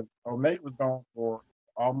 Because Omega was gone for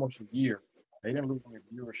almost a year. They didn't lose any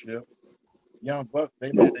viewership. Young Bucks, they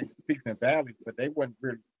had their peaks and valleys, but they wouldn't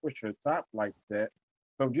really push to the top like that.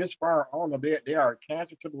 So just fire all of them. They are a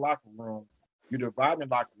cancer to the locker room. You divide the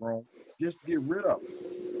locker room. Just get rid of them.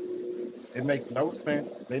 It makes no sense.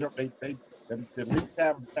 The least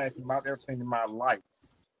having tag team I've ever seen in my life.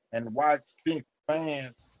 And why seeing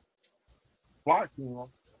fans flock to them,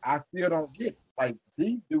 I still don't get it. Like,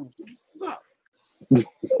 these dudes suck.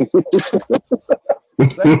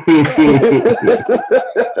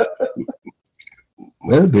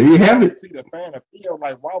 Well, there you have it. See the fan appeal,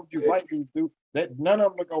 like, why would you like these dudes? That none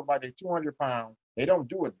of them look over like they're 200 pounds. They don't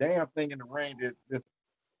do a damn thing in the ring that's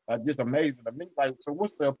just amazing to me. Like, so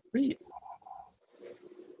what's the appeal?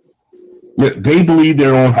 Yeah, they believe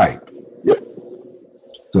their own hype. Yep.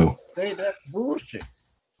 So That's bullshit.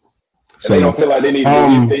 They don't feel like they need to do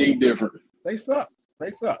anything different. They suck.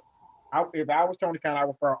 If I was Tony Khan, I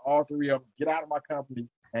would fire all three of them. Get out of my company,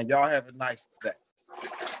 and y'all have a nice day.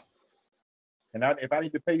 And if I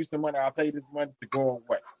need to pay you some money, I'll pay you this money to go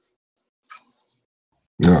away.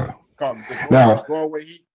 Yeah. Go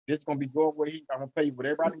away. This is gonna be go away. I'm gonna pay you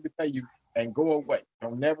whatever I need to pay you, and go away.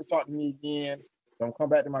 Don't never talk to me again. Don't come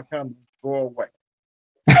back to my company. Go away.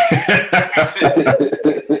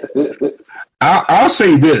 I'll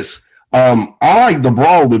say this. I like the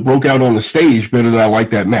brawl that broke out on the stage better than I like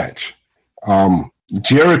that match.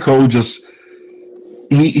 Jericho just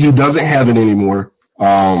he doesn't have it anymore.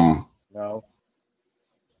 No.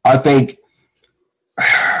 I think,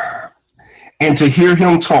 and to hear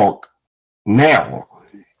him talk now,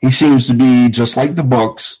 He seems to be just like the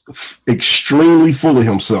Bucks, extremely full of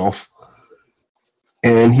himself.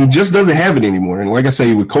 And he just doesn't have it anymore. And like I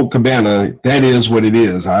say, with Colt Cabana, that is what it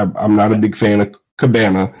is. I'm not a big fan of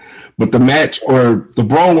Cabana, but the match or the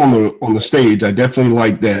brawl on the stage, I definitely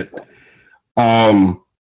like that. Then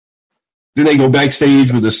they go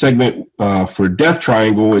backstage with a segment for Death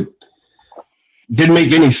Triangle. It didn't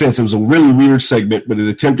make any sense. It was a really weird segment, but it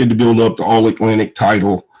attempted to build up the All Atlantic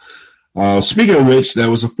title. Speaking of which, that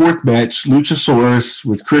was the fourth match, Luchasaurus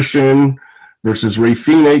with Christian versus Rey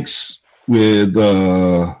Fenix with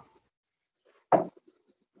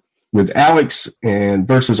Alex and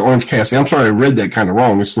versus Orange Cassidy. I'm sorry, I read that kind of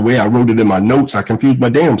wrong. It's the way I wrote it in my notes. I confused my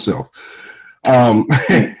damn self.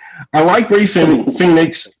 I like Rey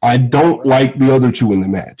Fenix. I don't like the other two in the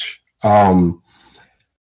match.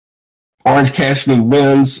 Orange Cassidy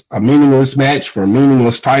wins a meaningless match for a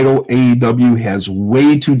meaningless title. AEW has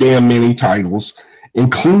way too damn many titles,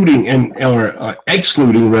 including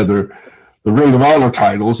excluding the Ring of Honor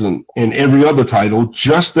titles and every other title.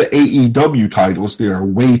 Just the AEW titles, there are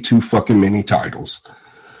way too fucking many titles.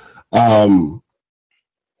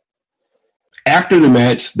 After the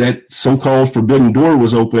match, that so-called Forbidden Door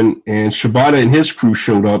was open, and Shibata and his crew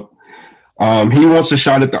showed up. He wants a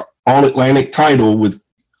shot at the All-Atlantic title with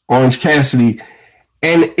Orange Cassidy.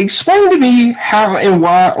 And explain to me how and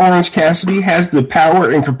why Orange Cassidy has the power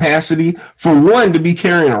and capacity for one to be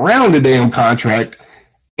carrying around the damn contract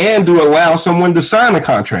and to allow someone to sign a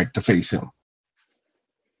contract to face him.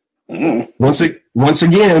 Once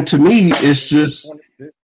again, to me, it's just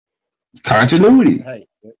continuity. Hey,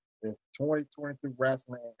 it's 2022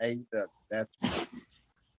 wrestling and AEW. That's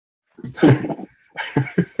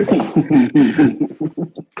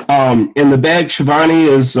in the back, Shivani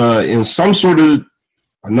is in some sort of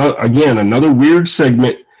another weird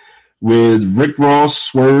segment with Rick Ross,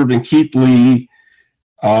 Swerve, and Keith Lee.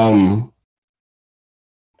 That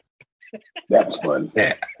was fun.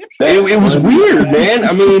 It was weird, man.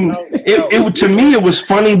 I mean, it to me it was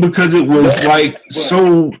funny because it was like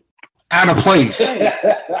so out of place.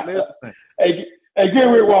 Hey, get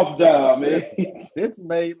Rick Ross a job, man. This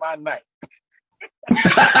made my night. This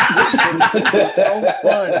was so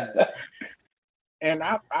funny. And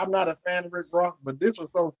I'm not a fan of Rick Ross, but this was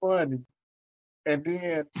so funny. And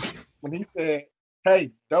then when he said,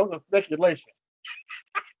 "Hey, those are speculations,"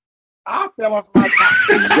 I fell off my couch.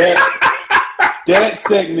 That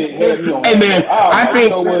segment had me on. Hey man, I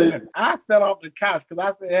fell off the couch because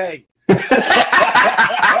I said, "Hey."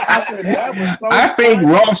 I think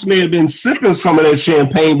Ross may have been sipping some of that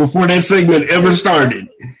champagne before that segment ever started.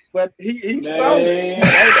 But he sold it.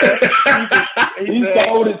 He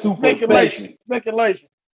sold it to perfection. Speculation.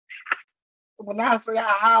 When I say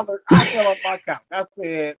I hollered, I fell off my couch. I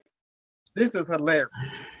said, "This is hilarious."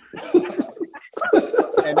 And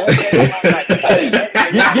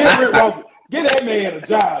get Rick Ross. Get that man a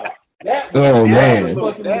job. That was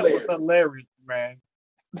hilarious, man.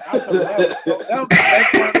 That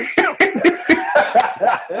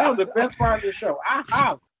was the best part of the show. I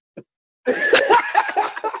hollered.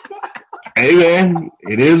 Hey man,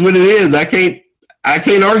 it is what it is. I can't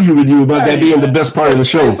argue with you about that being the best part of the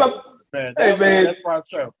show. Man, that was the best part of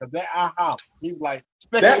the show. Because that I hollered. He was like,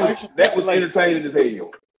 that was entertaining as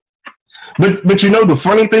hell. But you know the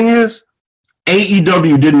funny thing is,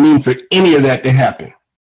 AEW didn't mean for any of that to happen.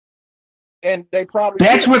 And they probably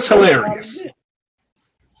that's what's hilarious.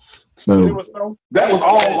 So that was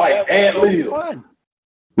all like ad lib.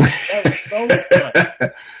 That was so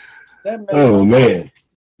fun. Man.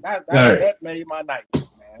 That made my night, man.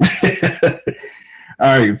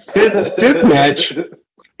 All right, fifth match,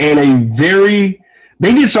 and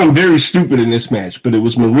they did something very stupid in this match, but it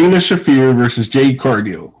was Marina Shafir versus Jade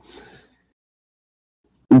Cargill.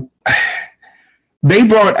 They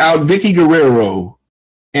brought out Vicky Guerrero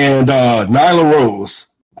and Nyla Rose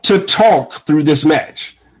to talk through this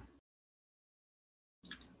match.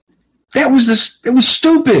 It was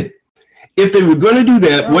stupid. If they were going to do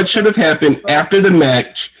that, what should have happened after the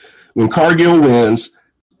match when Cargill wins?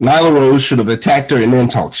 Nyla Rose should have attacked her and then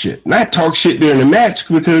talk shit. Not talk shit during the match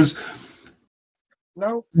because...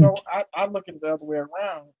 No, I look at it the other way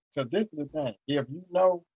around. So this is the thing. If you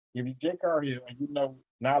Jay Cargill and you know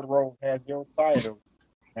Nyla Rose has your title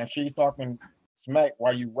and she's talking smack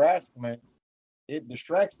while you wrestling, it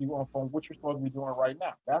distracts you from what you're supposed to be doing right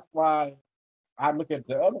now. That's why I look at it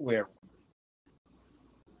the other way around.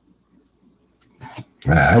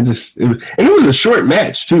 It was a short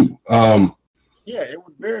match too. Yeah, it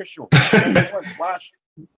was very short.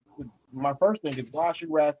 My first thing is why she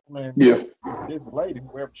wrestling this lady,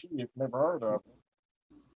 whoever she is, never heard of her.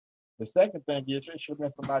 The second thing is it should have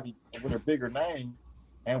been somebody with a bigger name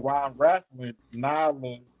And while I'm wrestling,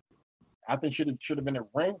 Nyla, I think should have been at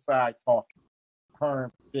ringside talking, her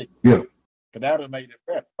and Vicky. Yeah. Because that would have made it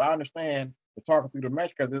better. But I understand the talking through the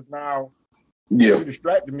match because it's now Yeah. you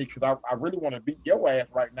distracted me because I really want to beat your ass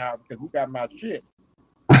right now because you got my shit.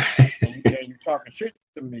 and you talking shit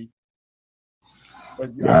to me.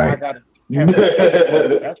 But I got to.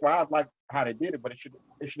 That's why I like how they did it, but it should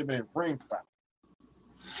have been ringside.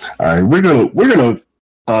 All right, we're gonna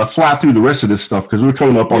fly through the rest of this stuff because we're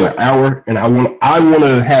coming up on an hour, and I want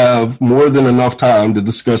to have more than enough time to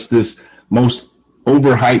discuss this most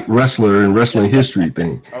overhyped wrestler in wrestling history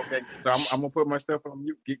thing. Okay, so I'm gonna put myself on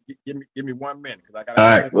mute. Give me 1 minute because I got.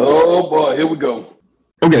 All right. Oh boy, here we go.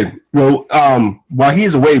 Okay, well, while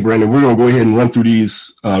he's away, Brandon, we're gonna go ahead and run through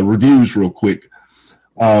these reviews real quick.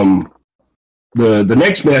 The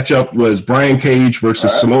next matchup was Brian Cage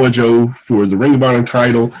versus Samoa Joe for the Ring of Honor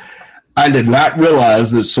title. I did not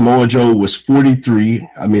realize that Samoa Joe was 43.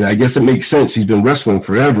 I mean, I guess it makes sense. He's been wrestling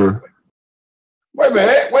forever. Wait a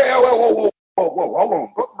minute. Whoa, hold on.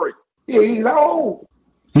 Quick break. Yeah, he's old.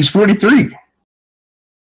 He's 43.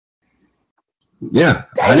 Yeah,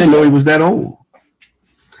 Damn. I didn't know he was that old.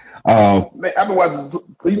 Man, I've been watching.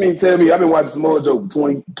 You mean tell me I've been watching Samoa Joe for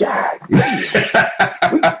 20? God,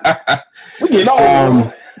 we getting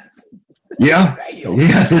old. Yeah,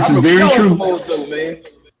 this is very true. Samoa Joe,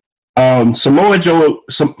 man. Samoa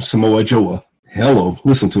Joe. Hello,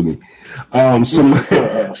 listen to me.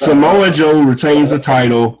 Samoa Joe retains the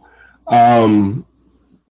title, but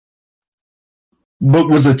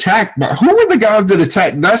was attacked by who were the guys that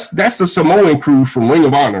attacked? That's the Samoan crew from Ring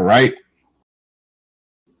of Honor, right?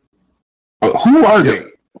 Who are they?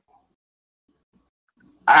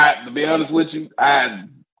 To be honest with you, I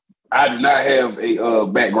do not have a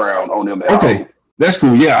background on them at all. That's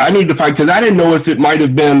cool. Yeah, I need to find because I didn't know if it might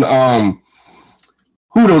have been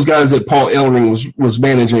who those guys that Paul Ellering was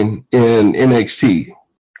managing in NXT.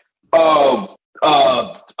 I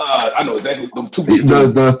know exactly them two people.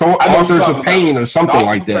 The Authors of Pain or something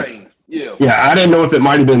like that. Yeah, I didn't know if it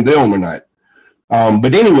might have been them or not.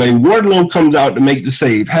 But anyway, Wardlow comes out to make the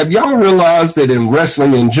save. Have y'all realized that in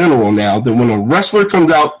wrestling in general now, that when a wrestler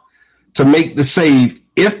comes out to make the save,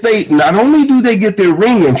 if they not only do they get their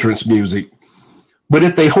ring entrance music, but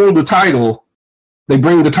if they hold the title, they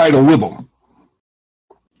bring the title with them.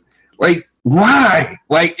 Like, why?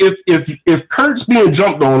 Like, if Kurt's being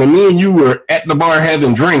jumped on and me and you were at the bar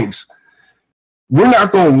having drinks, we're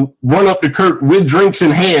not going to run up to Kurt with drinks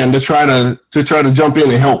in hand to try to jump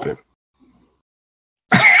in and help him.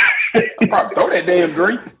 I probably throw that damn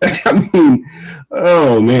drink. I mean,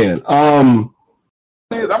 oh man. I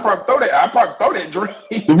probably throw that drink.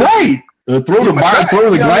 Right. Throw the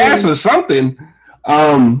glass or something.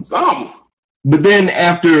 Something. But then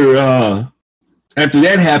after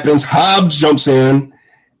that happens, Hobbs jumps in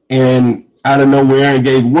and out of nowhere and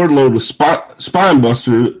gave Wardlow the spine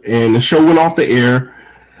buster, and the show went off the air.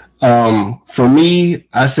 For me,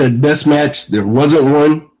 I said best match. There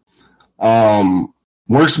wasn't one.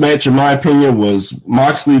 Worst match, in my opinion, was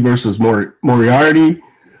Moxley versus Moriarty.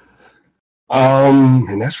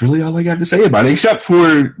 And that's really all I got to say about it, except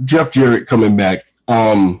for Jeff Jarrett coming back.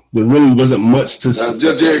 There really wasn't much to say.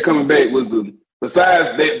 Jeff Jarrett coming back was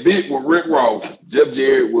besides that bit with Rick Ross, Jeff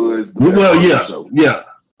Jarrett was the best show. Yeah.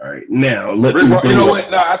 All right, now you know what?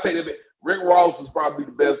 No, I take that back. Rick Ross was probably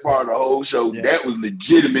the best part of the whole show. Yeah. That was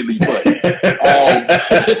legitimately funny.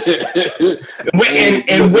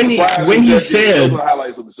 When he said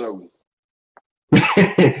highlights of the show.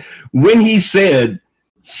 When he said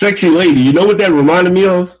 "sexy lady," you know what that reminded me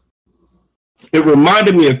of? It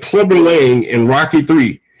reminded me of Clubber Lang in Rocky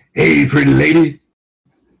 3. Hey, pretty lady.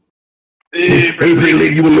 Hey, pretty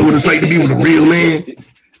lady. You want to know what it's like to be with a real man?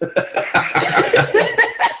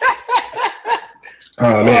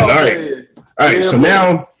 Oh man! All right. So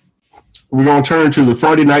now we're gonna turn to the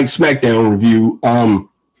Friday Night SmackDown review.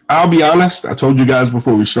 I'll be honest. I told you guys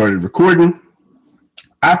before we started recording,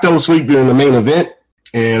 I fell asleep during the main event,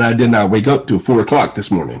 and I did not wake up till 4:00 this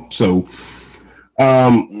morning. So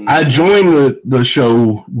I joined the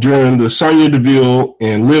show during the Sonya Deville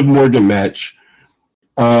and Liv Morgan match.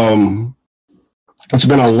 It's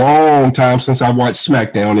been a long time since I watched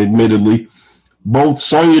SmackDown, admittedly. Both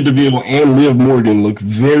Sonya Deville and Liv Morgan look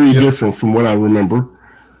very different from what I remember.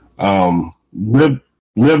 Liv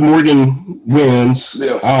Morgan wins.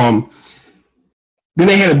 Then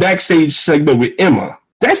they had a backstage segment with Emma.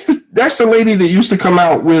 That's the lady that used to come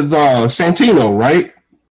out with Santino, right?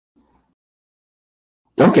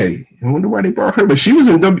 Okay, I wonder why they brought her, but she was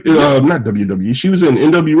in not WWE. She was in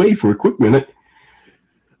NWA for a quick minute.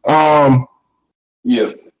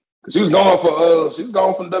 Yeah. She was gone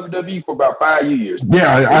from WWE for about 5 years.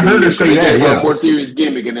 Yeah, I heard her say that. They Yeah, a more serious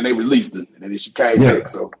gimmick, and then they released it, and then she came back.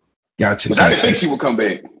 So, gotcha. I didn't think she would come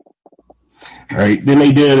back. All right. Then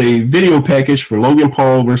they did a video package for Logan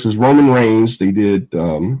Paul versus Roman Reigns. They did.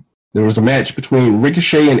 There was a match between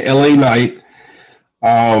Ricochet and LA Knight.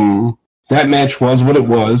 That match was what it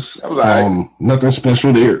was. That was all right. Nothing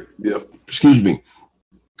special there. Yeah. Excuse me.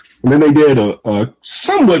 And then they did a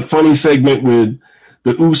somewhat funny segment with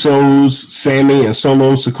the Usos, Sammy, and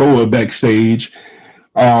Solo Sikoa backstage.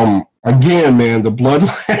 Again, man, the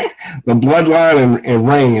bloodline and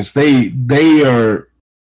Reigns, they are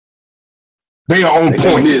on point.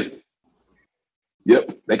 Can't miss.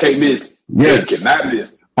 Yep, they can't miss. Yes. They cannot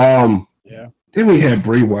miss. Yeah. Then we had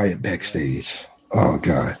Bray Wyatt backstage. Oh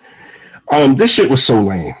God. This shit was so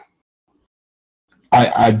lame.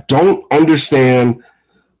 I don't understand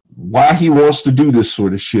why he wants to do this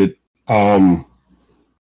sort of shit. I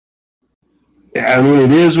mean,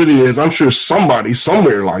 it is what it is. I'm sure somebody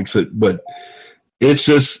somewhere likes it, but it's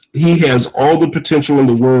just he has all the potential in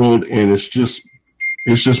the world, and it's just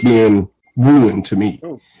being ruined to me.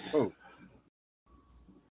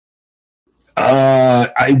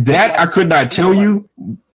 I could not tell you.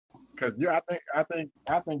 Because I think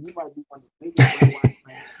you might be one of the biggest fans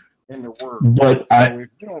in the world. But so if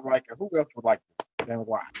you don't like it, who else would like it? Then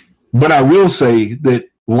why? But I will say that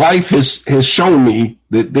life has shown me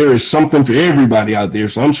that there is something for everybody out there.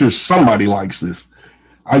 So I'm sure somebody likes this.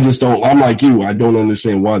 I just don't. I'm like you. I don't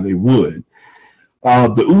understand why they would.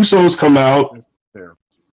 The Usos come out,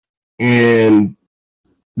 and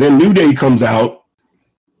then New Day comes out,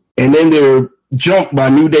 and then they're jumped by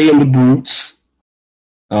New Day and the Brutes.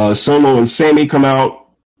 Solo and Sammy come out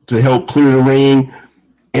to help clear the ring,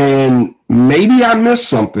 and maybe I missed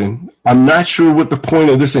something. I'm not sure what the point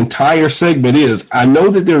of this entire segment is. I know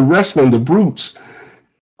that they're wrestling the Brutes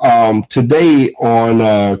today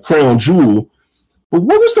on Crown Jewel, but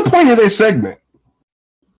what was the point of that segment?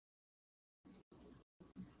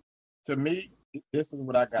 To me, this is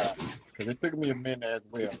what I got, because it took me a minute as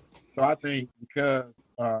well. So I think because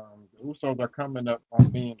the Usos are coming up on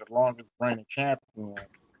being the longest reigning champion,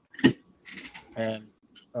 and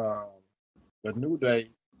the New Day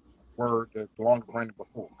were the longest reigning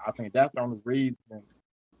before. I think that's the only reason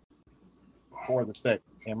for the segment.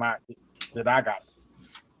 That I got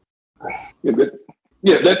it.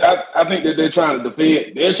 I think that they're trying to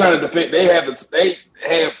defend. They're trying to defend. They have the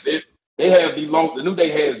New Day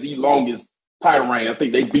has the longest title reign. I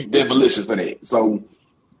think they beat Demolition for that. So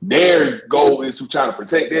their goal is to try to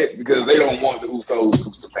protect that because they don't want the Usos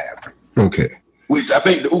to surpass it. Okay. Which I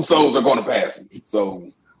think the Usos are going to pass it.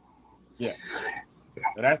 So yeah.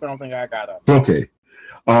 So that's the only thing I got up. Okay.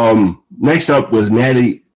 Next up was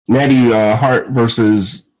Natty Hart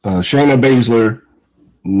versus Shayna Baszler.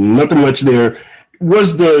 Nothing much there.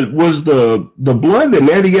 Was the blood that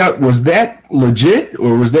Natty got, was that legit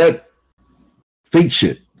or was that fake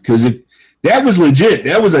shit? Because if that was legit,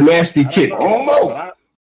 that was a nasty kick. I don't know.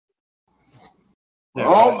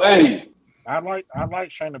 Hey. I like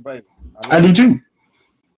Shayna Baszler. I do too.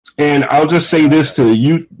 And I'll just say this to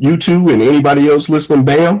you two and anybody else listening,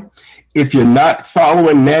 Bam. If you're not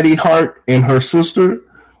following Natty Hart and her sister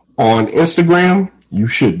on Instagram, you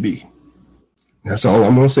should be. That's all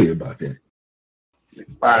I'm going to say about that.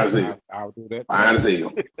 Fine as hell. I'll do that. Fine as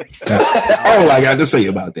hell. That's all I got to say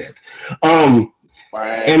about that.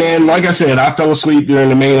 And then, like I said, I fell asleep during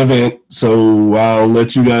the main event, so I'll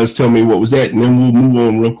let you guys tell me what was that, and then we'll move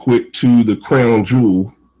on real quick to the Crown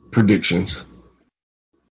Jewel predictions.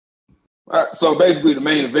 All right, so basically the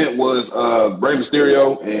main event was Rey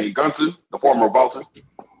Mysterio and Gunther, the former Volta.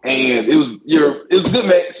 And it was a good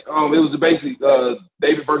match. It was basically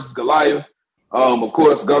David versus Goliath. Of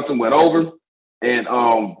course, Gunther went over, and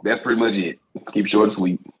that's pretty much it. Keep it short and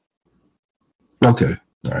sweet. Okay,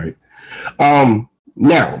 all right.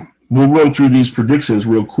 Now, we'll run through these predictions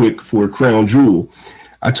real quick for Crown Jewel.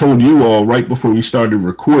 I told you all right before we started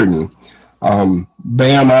recording.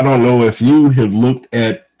 Bam, I don't know if you have looked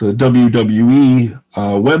at the WWE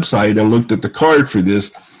website and looked at the card for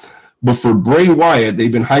this, but for Bray Wyatt,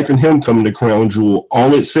 they've been hyping him coming to Crown Jewel.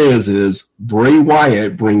 All it says is Bray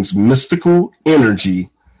Wyatt brings mystical energy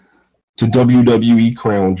to WWE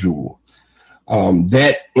Crown Jewel.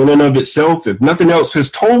 That in and of itself, if nothing else has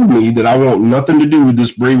told me that I want nothing to do with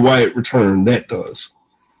this Bray Wyatt return, that does.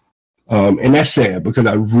 And that's sad because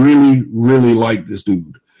I really, really like this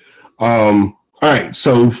dude. All right,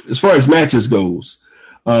 so as far as matches goes,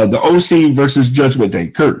 the OC versus Judgment Day.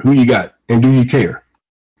 Kurt, who you got? And do you care?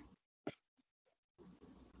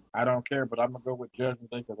 I don't care, but I'm going to go with Judgment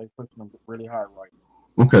Day because they push them really hard right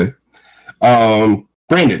now. Okay.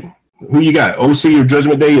 Brandon, who you got? OC or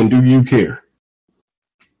Judgment Day, and do you care?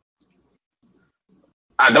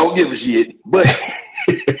 I don't give a shit, but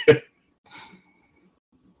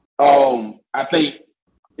I think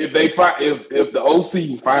if the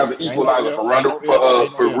OC finds an equalizer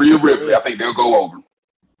for Rhea Ripley, I think they'll go over.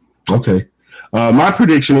 Okay. My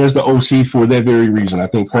prediction is the OC for that very reason. I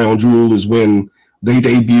think Crown Jewel is when they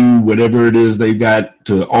debut whatever it is they've got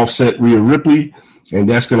to offset Rhea Ripley, and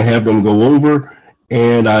that's going to have them go over.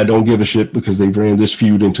 And I don't give a shit because they've ran this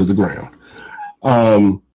feud into the ground.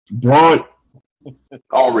 Braun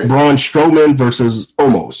Strowman versus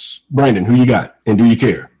Omos. Brandon, who you got? And do you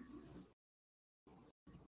care?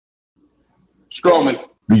 Strowman.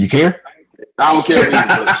 Do you care? I don't care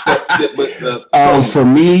either. For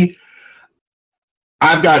me,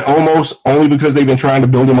 I've got Omos only because they've been trying to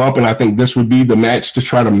build him up, and I think this would be the match to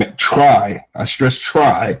try, I stress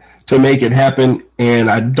try, to make it happen, and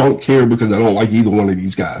I don't care because I don't like either one of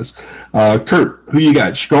these guys. Kurt, who you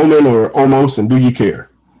got, Strowman or Omos, and do you care?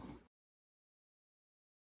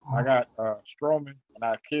 I got Strowman, and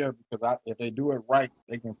I care because if they do it right,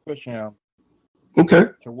 they can push him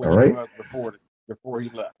to where he was before he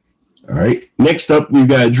left. All right. Next up, we've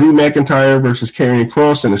got Drew McIntyre versus Karrion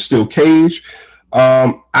Kross in a steel cage.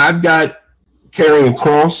 I've got Karrion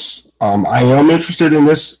Kross. I am interested in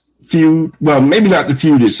this feud. Well, maybe not the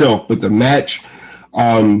feud itself, but the match.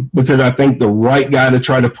 Because I think the right guy to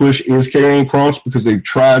try to push is Karrion Kross because they've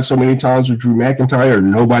tried so many times with Drew McIntyre.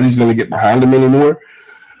 Nobody's going to get behind him anymore.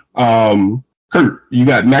 Kurt, you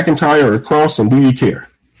got McIntyre or Kross, and do you care?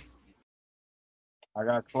 I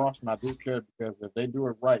got Kross, and I do care because if they do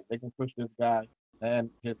it right, they can push this guy and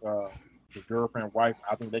his girlfriend, wife.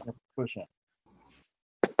 I think they can push him.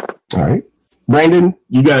 All right. Brandon,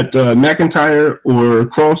 you got McIntyre or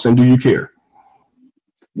Kross, and do you care?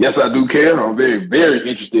 Yes, I do care. I'm very, very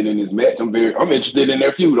interested in this match. I'm interested in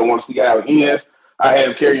their feud. I want to see how it ends. I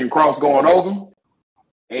have Karrion Kross going over.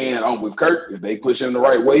 And I'm with Kurt. If they push him the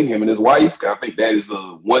right way, him and his wife, I think that is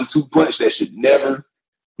a 1-2 punch that should never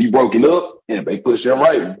be broken up. And if they push him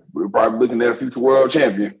right, we're probably looking at a future world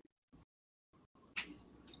champion.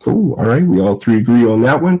 Cool. All right. We all three agree on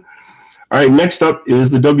that one. All right. Next up is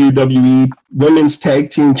the WWE Women's Tag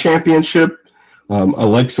Team Championship.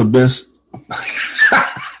 Alexa Bliss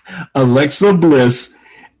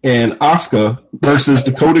and Asuka versus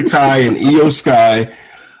Dakota Kai and Io Sky.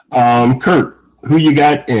 Kurt, who you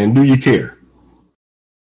got, and do you care?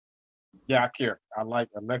 Yeah, I care. I like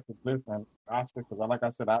Alexa Bliss and Asuka because, like I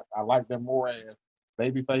said, I like them more as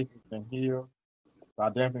baby faces than heels. So I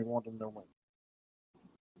definitely want them to win.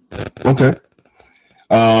 Okay.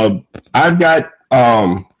 I've got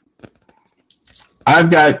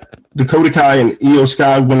Dakota Kai and Io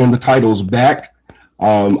Sky winning the titles back.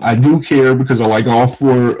 I do care because I like all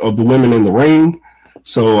four of the women in the ring.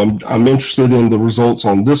 So I'm interested in the results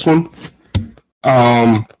on this one.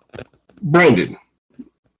 Brandon,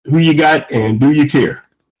 who you got, and do you care?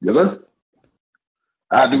 Yes, sir.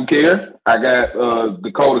 I do care. I got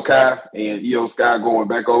Dakota Kai and Io Sky going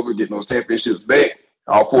back over, getting those championships back.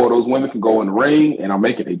 All four of those women can go in the ring, and I'm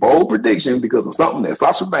making a bold prediction because of something that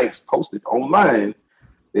Sasha Banks posted online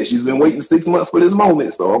that she's been waiting 6 months for this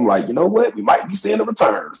moment. So I'm like, you know what? We might be seeing a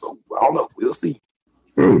return. So I don't know. We'll see.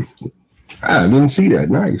 I didn't see that.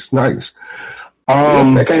 Nice.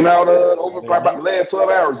 That came out over probably about the last 12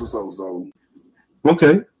 hours or so. So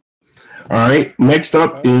okay. All right. Next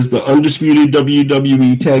up is the undisputed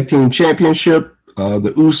WWE Tag Team Championship.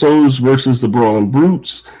 The Usos versus the Brawling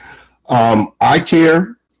Brutes. I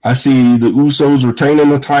care. I see the Usos retaining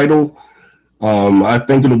the title. I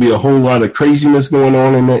think it'll be a whole lot of craziness going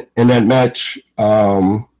on in that match.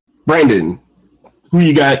 Brandon, who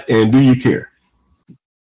you got, and do you care?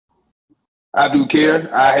 I do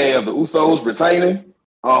care. I have the Usos retaining.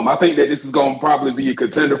 I think that this is going to probably be a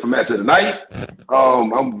contender for match of the night.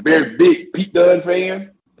 I'm a very big Pete Dunne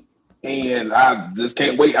fan, and I just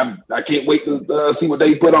can't wait. I can't wait to see what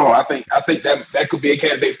they put on. I think that could be a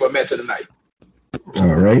candidate for a match of the night.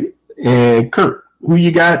 All right. And Kurt, who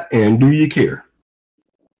you got, and do you care?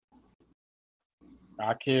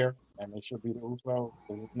 I care, and it should be the Usos.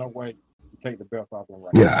 There's no way to take the belts off them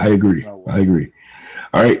right now. Yeah, I agree. No way. I agree.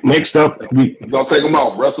 All right, next up, we're going to take them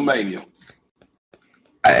off, WrestleMania.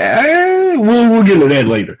 We'll get into that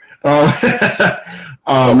later.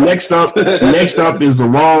 Next up is the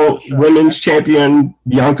Raw Women's Champion,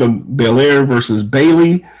 Bianca Belair versus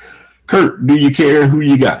Bayley. Kurt, do you care? Who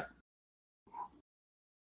you got?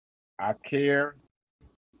 I care.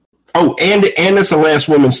 Oh, and it's the last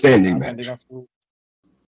woman standing match.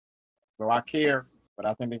 So I care, but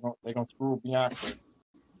I think they're gonna screw Bianca.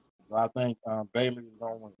 So I think Bayley is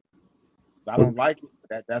gonna win. I don't like it.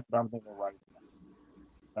 That's what I'm thinking right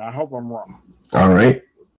now. I hope I'm wrong. All right.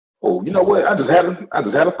 Oh, you know what? I just had a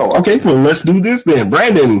thought. Okay, well, let's do this then.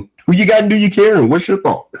 Brandon, who you got and do you care, and what's your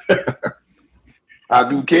thought? I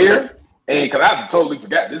do care, and because I totally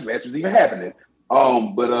forgot this match was even happening.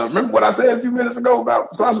 But remember what I said a few minutes ago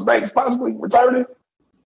about Sasha Banks possibly returning?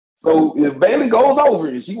 So if Bayley goes over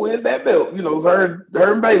and she wins that belt, you know, her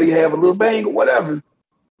and Bayley have a little bang or whatever.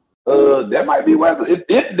 That might be where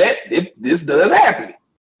if this does happen,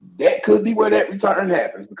 that could be where that return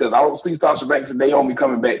happens because I don't see Sasha Banks and Naomi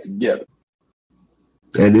coming back together.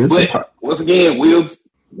 That is, but once again,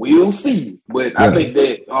 we'll see. But yeah.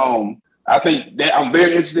 I think that I'm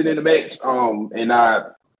very interested in the match. And I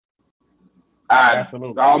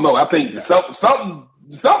don't know. I think something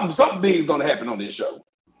big is going to happen on this show.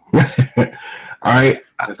 All right.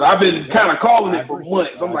 So I've been kind of calling it for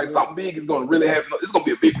months. I'm like, something big is going to really happen. It's going to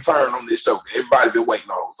be a big return on this show. Everybody's been waiting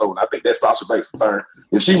on. So I think that's Sasha Banks' return.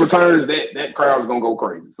 If she returns, that crowd is going to go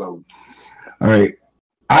crazy. So, all right.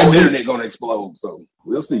 The internet going to explode. So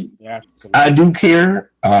we'll see. Yeah, I do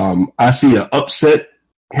care. I see an upset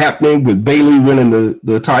happening with Bayley winning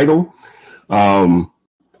the title. I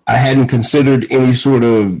hadn't considered any sort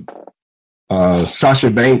of Sasha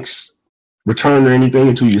Banks return or anything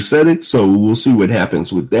until you said it, so we'll see what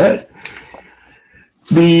happens with that.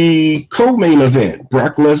 The co-main event,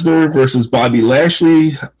 Brock Lesnar versus Bobby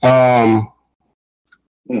Lashley.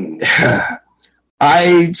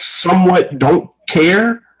 I somewhat don't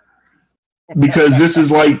care because this is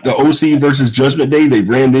like the OC versus Judgment Day. They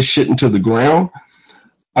ran this shit into the ground.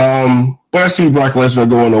 But I see Brock Lesnar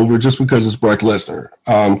going over just because it's Brock Lesnar.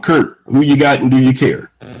 Kurt, who you got and do you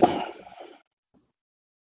care?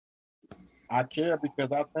 I care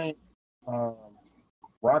because I think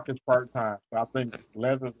Brock is part-time. So I think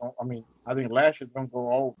Lashley's going to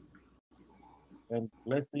go over. And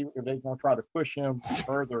let's see if they're going to try to push him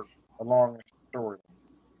further along the story.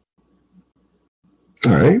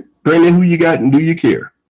 All right. Brandon, who you got and do you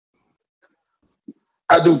care?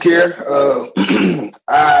 I do care.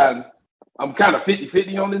 I'm kind of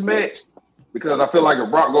 50-50 on this match because I feel like if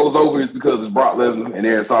Brock goes over, it's because it's Brock Lesnar and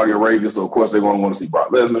they're in Saudi Arabia, so of course they're going to want to see Brock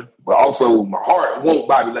Lesnar. But also, my heart wants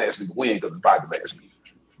Bobby Lashley to win because it's Bobby Lashley.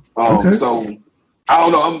 Okay. So I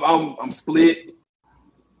don't know. I'm split,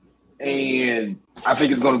 and I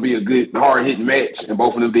think it's going to be a good, hard-hitting match. And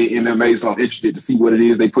both of them did MMA, so I'm interested to see what it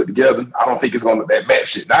is they put together. I don't think that match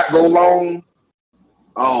should not go long.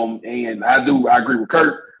 And I agree with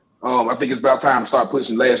Kurt. I think it's about time to start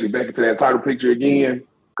pushing Lashley back into that title picture again.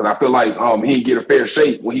 Because I feel like he didn't get a fair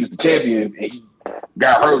shake when he was the champion and he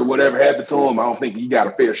got hurt or whatever happened to him. I don't think he got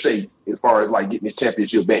a fair shake as far as like getting his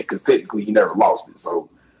championship back because technically he never lost it. So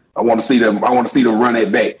I want to see them run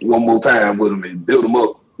that back one more time with him and build him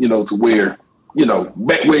up, to where,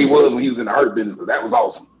 back where he was when he was in the hurt business. Because that was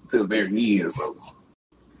awesome until the very end. So.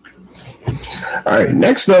 All right,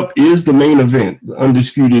 next up is the main event. The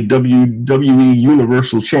undisputed WWE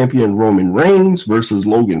Universal Champion Roman Reigns versus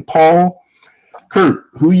Logan Paul. Kurt,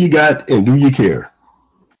 who you got and do you care?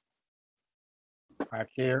 I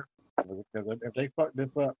care because if they fuck this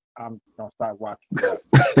up, I'm going to start watching.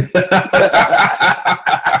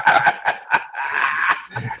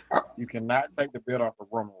 You cannot take the belt off of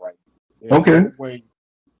Roman Reigns. There's no way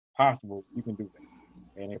possible you can do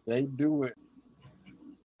that. And if they do it,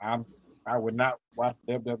 I would not watch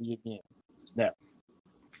WWE again. Never.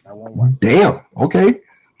 I won't watch. Damn. Okay.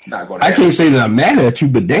 I can't say that I'm mad at you,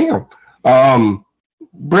 but damn.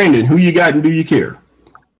 Brandon, who you got and do you care?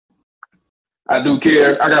 I do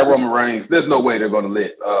care. I got Roman Reigns. There's no way they're going to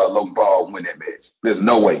let Logan Paul win that match. There's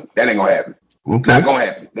no way. That ain't going to happen. Okay. Not going to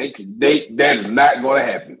happen. That is not going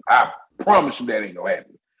to happen. I promise you that ain't going to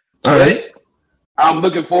happen. All right. I'm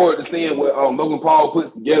looking forward to seeing what Logan Paul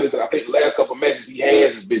puts together because I think the last couple of matches he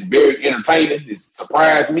has been very entertaining. It's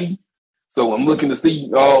surprised me. So I'm looking to see,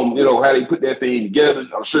 how they put that thing together.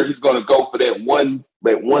 I'm sure he's going to go for that one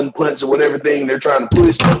punch or whatever thing they're trying to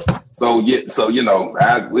push.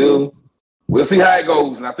 We'll see how it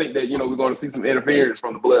goes. And I think that, we're going to see some interference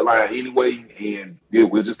from the bloodline anyway. And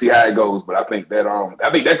we'll just see how it goes. But I think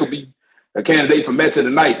that could be a candidate for match of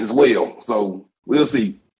the night as well. So we'll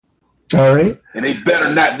see. All right. And they better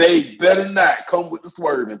not come with the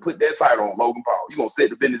swerve and put that title on Logan Paul. You're going to set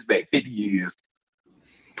the business back 50 years.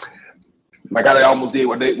 Like I almost did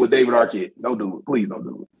with David Arquette. Don't do it. Please don't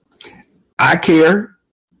do it. I care.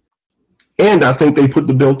 And I think they put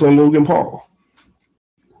the belt on Logan Paul.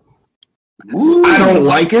 Ooh. I don't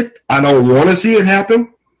like it. I don't want to see it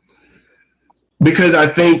happen. Because I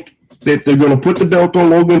think that they're going to put the belt on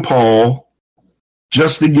Logan Paul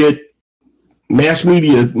just to get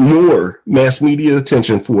more mass media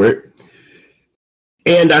attention for it.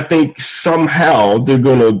 And I think somehow they're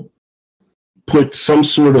going to put some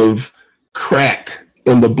sort of crack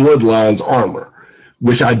in the Bloodline's armor,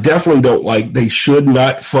 which I definitely don't like. They should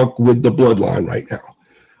not fuck with the Bloodline right now.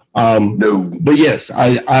 No. But yes,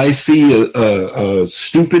 I see a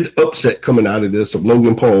stupid upset coming out of this of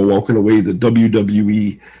Logan Paul walking away the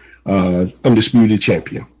WWE Undisputed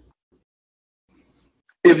Champion.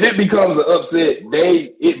 If it becomes an upset,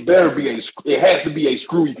 it has to be a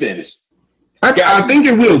screwy finish. I think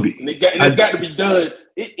it will be. It's got to be done.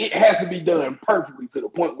 It has to be done perfectly to the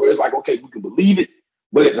point where it's like, okay, we can believe it.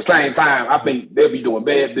 But at the same time, I think they'll be doing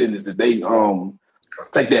bad business if they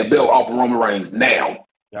take that belt off of Roman Reigns now.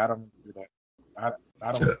 Yeah, I don't do that.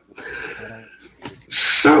 I don't.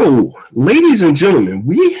 So, ladies and gentlemen,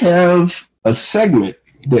 we have a segment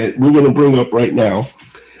that we're going to bring up right now.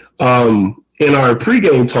 In our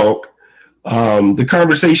pregame talk, the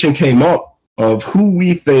conversation came up of who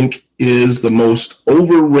we think is the most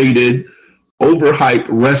overrated, overhyped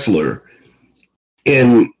wrestler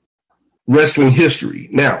in wrestling history.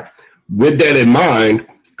 Now, with that in mind,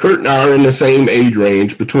 Kurt and I are in the same age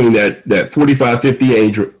range, between that 45, 50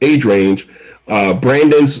 age range.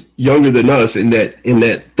 Brandon's younger than us in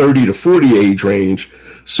that 30 to 40 age range.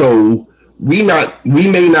 So we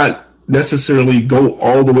may not necessarily go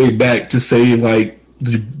all the way back to say like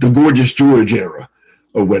the Gorgeous George era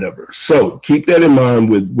or whatever. So keep that in mind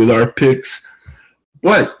with our picks.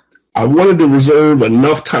 But I wanted to reserve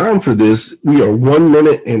enough time for this. We are 1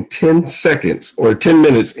 minute and 10 seconds or 10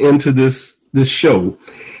 minutes into this show.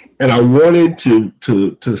 And I wanted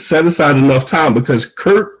to set aside enough time because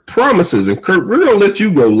Kurt promises, and Kurt, we're going to let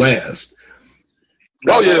you go last.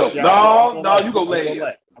 Oh, yeah. No, you go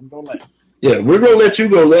last. I'm going last. Yeah, we're going to let you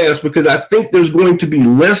go last because I think there's going to be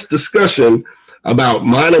less discussion about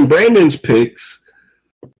mine and Brandon's picks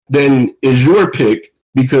than is your pick,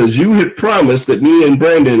 because you had promised that me and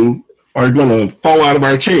Brandon are going to fall out of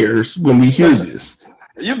our chairs when we hear this.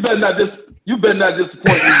 You better not disappoint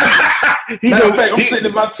me. Matter of fact, I'm sitting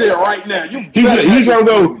in my chair right now.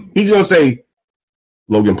 He's gonna say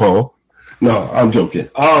Logan Paul. No, I'm joking.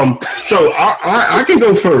 So I can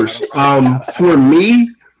go first. For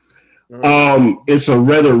me, it's a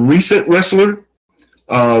rather recent wrestler.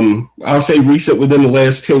 I'll say recent within the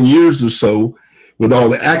last 10 years or so, with all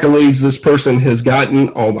the accolades this person has gotten,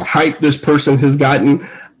 all the hype this person has gotten.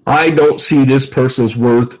 I don't see this person's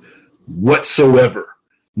worth whatsoever.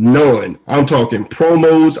 None. I'm talking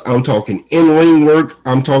promos. I'm talking in-ring work.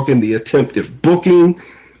 I'm talking the attempt at booking.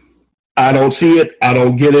 I don't see it. I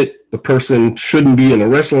don't get it. The person shouldn't be in a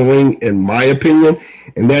wrestling ring, in my opinion,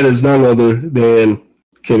 and that is none other than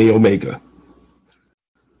Kenny Omega.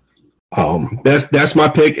 That's my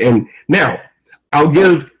pick. And now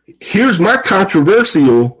here's my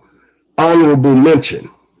controversial honorable mention,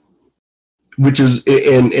 which is,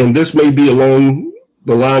 and this may be along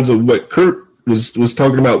the lines of what Kurt was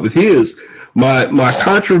talking about with his, my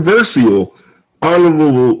controversial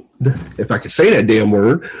honorable, if I could say that damn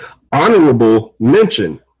word, honorable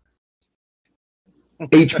mention,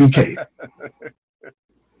 HBK.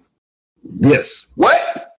 Yes.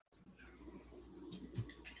 What?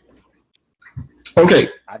 Okay.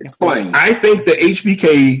 Explain. I think that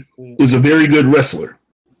HBK is a very good wrestler.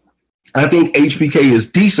 I think HBK is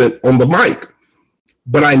decent on the mic,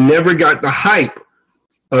 but I never got the hype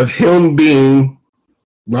of him being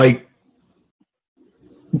like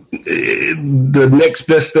the next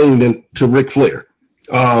best thing to Ric Flair.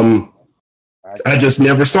 I just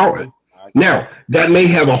never saw it. Now, that may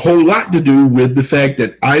have a whole lot to do with the fact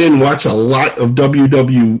that I didn't watch a lot of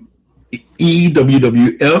WWE,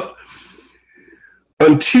 WWF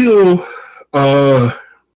until a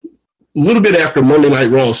little bit after Monday Night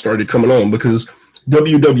Raw started coming on, because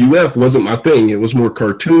WWF wasn't my thing. It was more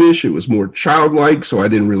cartoonish. It was more childlike, so I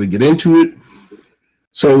didn't really get into it.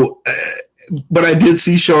 So, but I did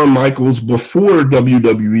see Shawn Michaels before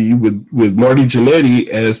WWE with Marty Jannetty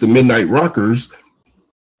as the Midnight Rockers.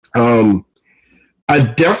 I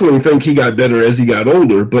definitely think he got better as he got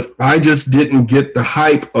older, but I just didn't get the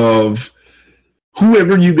hype of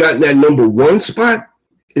whoever you got in that number one spot.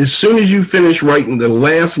 As soon as you finish writing the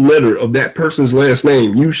last letter of that person's last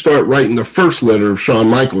name, you start writing the first letter of Shawn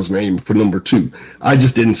Michaels' name for number two. I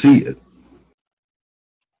just didn't see it.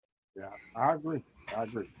 Yeah, I agree.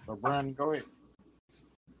 So, Brian, go ahead.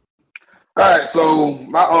 All right, so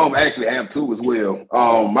my actually have two as well.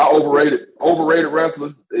 My overrated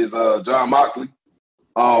wrestler is John Moxley.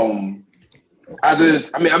 I'm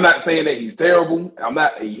not saying that he's terrible. I'm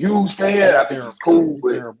not a huge fan. I think he's cool,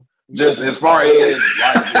 but just as far as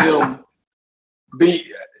like him be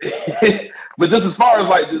But just as far as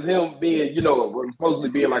like just him being, supposedly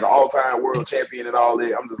being like an all-time world champion and all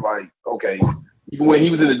that, I'm just like, okay. Even when he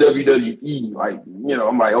was in the WWE, like,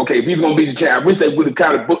 I'm like, okay, if he's gonna be the champ, I wish they would have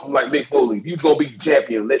kind of booked him like Mick Foley. If he was gonna be the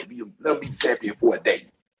champion, let him be the champion for a day.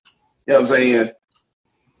 You know what I'm saying?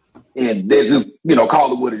 And they just,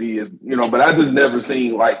 call it what it is. But I just never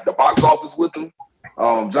seen like the box office with him.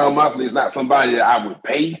 John Moxley is not somebody that I would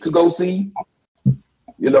pay to go see,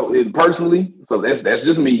 personally. So that's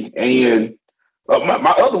just me. And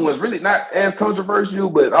my other one's really not as controversial,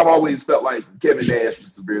 but I've always felt like Kevin Nash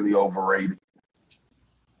was severely overrated.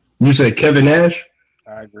 You said Kevin Nash?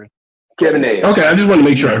 I agree. Kevin Nash. Okay, I just want to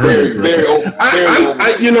make sure I heard it. Very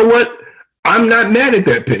I you know what? I'm not mad at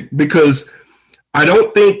that pick because I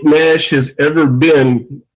don't think Nash has ever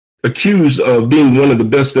been accused of being one of the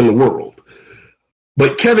best in the world.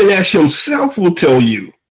 But Kevin Nash himself will tell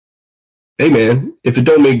you, hey, man, if it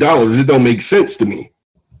don't make dollars, it don't make sense to me.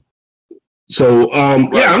 So,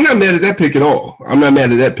 yeah, I'm not mad at that pick at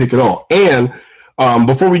all. And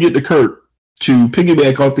before we get to Kurt, to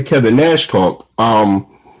piggyback off the Kevin Nash talk, have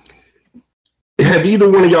either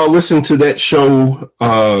one of y'all listened to that show,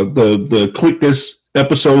 the Click This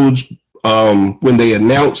episodes, when they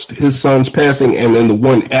announced his son's passing and then the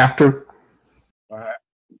one after?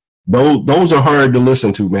 Those are hard to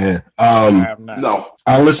listen to, man. No.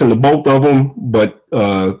 I listened to both of them, but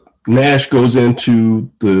Nash goes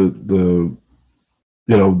into the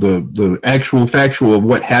actual factual of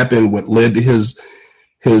what happened, what led to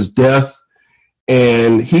his death.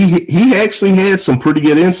 And he actually had some pretty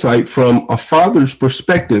good insight from a father's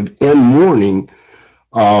perspective in mourning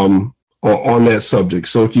on that subject.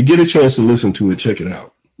 So if you get a chance to listen to it, check it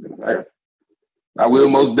out. I will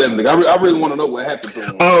most definitely. I really want to know what happened to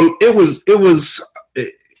him.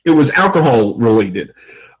 It was alcohol related.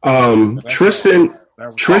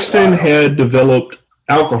 Tristan had developed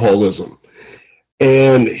alcoholism,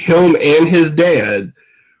 and him and his dad,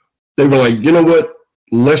 they were like, you know what?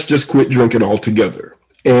 Let's just quit drinking altogether.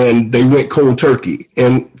 And they went cold turkey.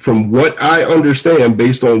 And from what I understand,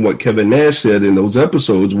 based on what Kevin Nash said in those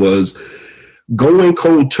episodes, was going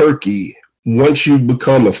cold turkey, once you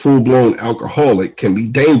become a full-blown alcoholic, can be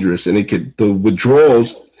dangerous. And the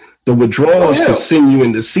withdrawals can send you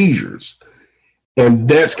into seizures. And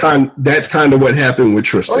that's kind of what happened with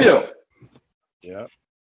Tristan. Oh, yeah. Yeah.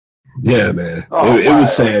 Yeah, man. It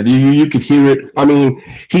was sad. You could hear it. I mean,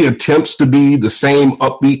 he attempts to be the same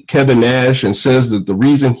upbeat Kevin Nash and says that the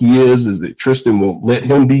reason he is that Tristan won't let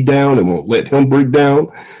him be down and won't let him break down.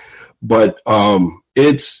 But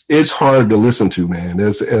it's hard to listen to, man,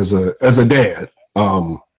 as a dad.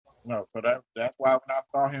 No, so that's why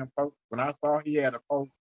when I saw he had a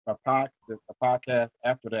podcast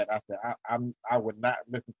after that, I said I would not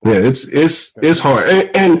listen to it. Yeah, it's hard.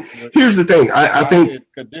 And here's the thing. I think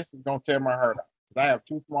because this is gonna tear my heart out. I have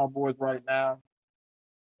two small boys right now,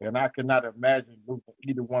 and I could not imagine losing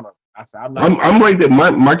either one of them. I said I'm right there.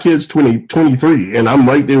 My kid's 23, and I'm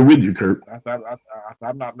right there with you, Kurt.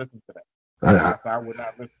 I'm not listening to that. I would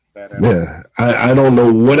not listen to that. Yeah, I don't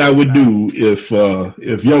know what I would do if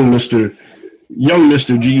young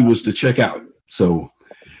Mr. G was to check out. So.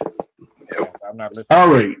 I'm not listening. All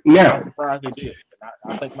right, now. I'm surprised they did.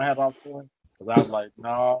 I take my hat off to him because I was like,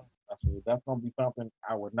 no. I said that's gonna be something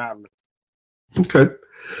I would not listen. Okay,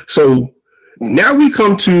 so now we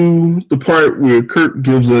come to the part where Kurt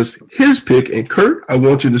gives us his pick, and Kurt, I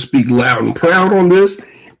want you to speak loud and proud on this,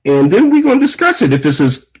 and then we're gonna discuss it if this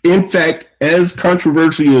is in fact as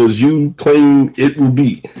controversial as you claim it will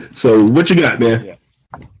be. So, what you got, man? Yeah.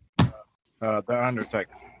 The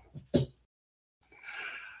Undertaker.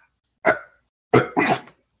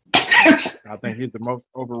 I think he's the most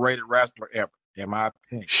overrated wrestler ever, in my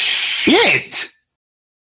opinion. Shit.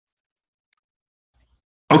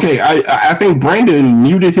 Okay, I think Brandon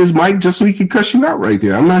muted his mic just so he could cuss you out right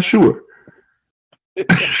there. I'm not sure.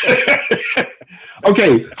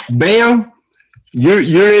 Okay, Bam, you're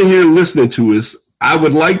in here listening to us. I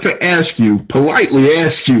would like to politely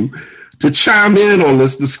ask you, to chime in on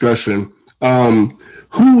this discussion.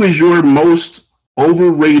 Who is your most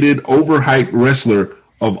overrated, overhyped wrestler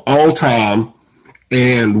of all time,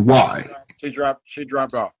 and why? She dropped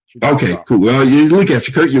off. Okay, cool. Well, you look at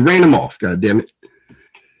you, Kurt. You ran him off. God damn it.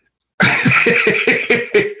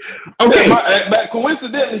 Okay. Yeah,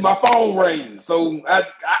 coincidentally, my phone rang, so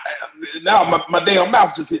now my damn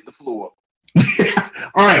mouth just hit the floor.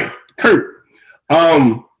 All right, Kurt.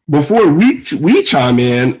 Before we chime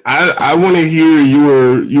in, I want to hear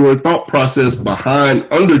your thought process behind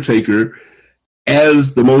Undertaker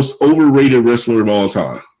as the most overrated wrestler of all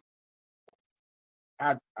time.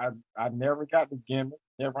 I never got the gimmick,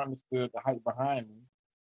 never understood the hype behind him.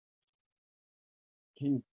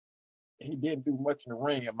 he didn't do much in the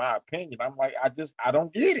ring, in my opinion. I'm like, I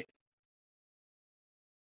don't get it.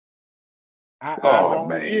 I don't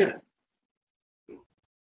get it.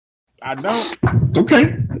 I know.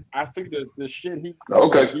 Okay. I see the shit he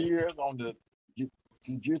years on the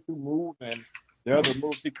jiu-jitsu moves and the other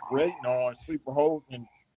moves he creating on sleeper holds and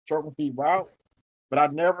choking people out. But I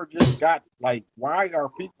never just got like, why are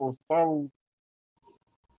people so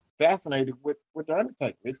fascinated with the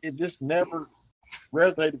Undertaker? It just never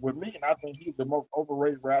resonated with me, and I think he's the most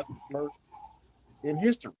overrated wrestler in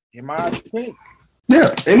history, in my opinion.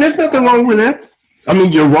 Yeah, and there's nothing wrong with that. I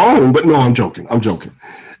mean, you're wrong, but no, I'm joking.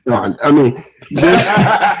 No, I mean,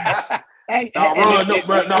 Ron, you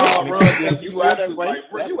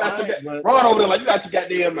over there like you got your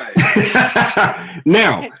goddamn mind.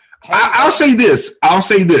 Now, I'll say this.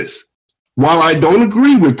 While I don't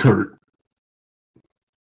agree with Kurt,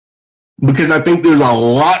 because I think there's a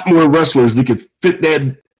lot more wrestlers that could fit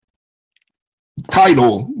that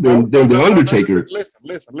title than the Undertaker.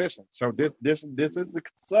 Listen. So this is the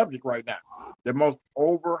subject right now. The most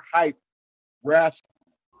overhyped wrestler.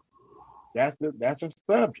 That's a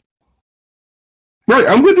subject. Right,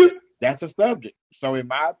 I'm with you. That's a subject. So in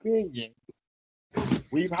my opinion,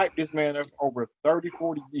 we've hyped this man up over 30,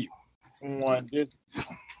 40 years on this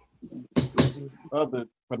other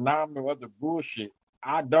phenomenal, other bullshit.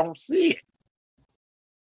 I don't see it.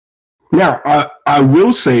 Now, I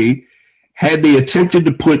will say, had they attempted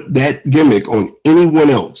to put that gimmick on anyone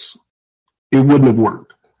else, it wouldn't have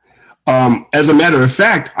worked. As a matter of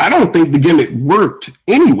fact, I don't think the gimmick worked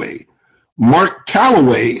anyway. Mark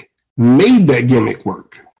Calloway made that gimmick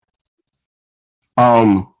work.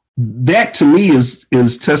 That to me is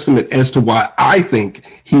testament as to why I think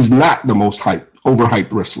he's not the most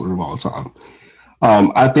overhyped wrestler of all time.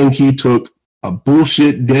 I think he took a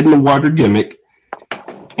bullshit dead in the water gimmick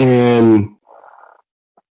and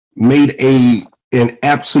made an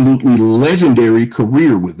absolutely legendary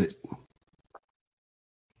career with it.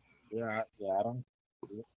 Yeah, I don't.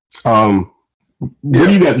 What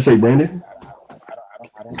do you got to say, Brandon?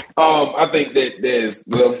 I think that there's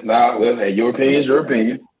your opinion is your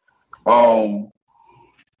opinion. I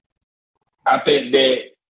think that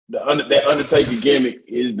that Undertaker gimmick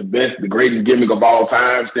is the greatest gimmick of all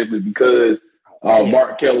time, simply because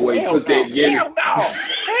Mark Calloway took that gimmick. Hell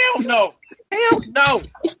no.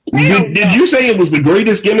 Did you say it was the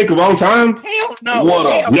greatest gimmick of all time? Hell no.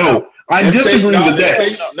 No, I disagree with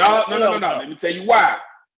that. No. Let me tell you why.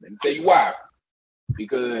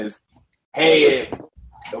 Because if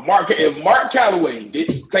Mark Calloway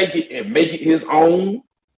didn't take it and make it his own,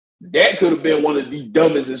 that could have been one of the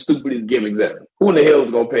dumbest and stupidest gimmicks ever. Who in the hell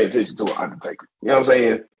is going to pay attention to an Undertaker? You know what I'm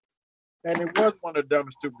saying? And it was one of the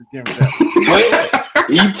dumbest, stupid gimmicks ever.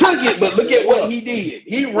 He took it, but look at what he did.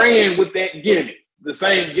 He ran with that gimmick, the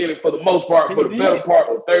same gimmick for the most part, for the better part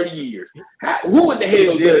of 30 years. Who in the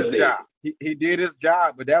hell does that? He did his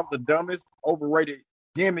job, but that was the dumbest, overrated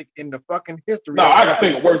gimmick in the fucking history. No, I can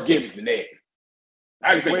think of worse gimmicks than that.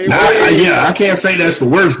 I can't say that's the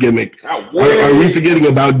worst gimmick. Are we forgetting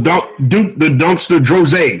about Duke the Dumpster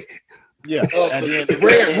Drozé? Yeah, and then the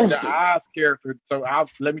Oz character. So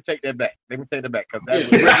let me take that back. Because that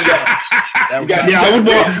was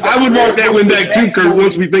I would want that one back too, Kurt.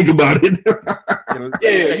 Once we think about it.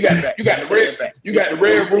 you got the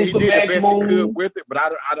Red Rooster maximum with it, but I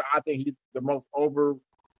think he's the most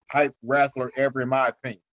overhyped wrestler ever, in my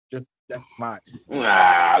opinion. That's my opinion.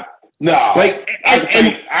 No,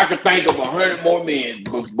 I could think of 100 more men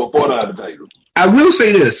before the Undertaker. I will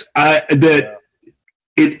say this: that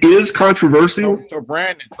it is controversial. So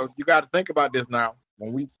Brandon, you got to think about this now.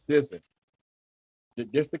 When we listen,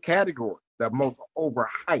 just the category, the most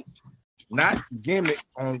overhyped, not gimmick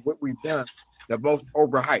on what we've done. The most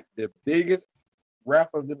overhyped, the biggest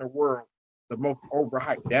wrestlers in the world, the most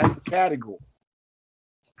overhyped. That's the category.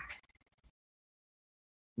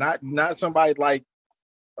 Not somebody like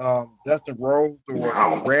Dustin Rhodes or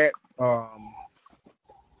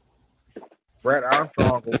Brad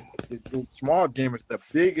Armstrong, the small gimmicks, the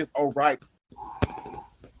biggest overhyped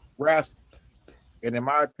wrestler. And in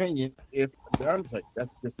my opinion, it's the Undertaker. That's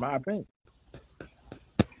just my opinion.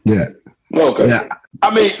 Yeah. Okay. Yeah. I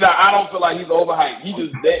mean, I don't feel like he's overhyped.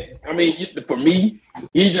 For me,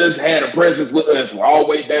 he just had a presence with us all the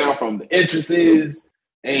way down from the entrances.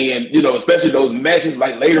 And, especially those matches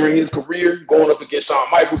like later in his career, going up against Shawn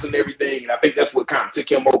Michaels and everything. And I think that's what kind of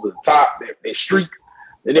took him over the top, that streak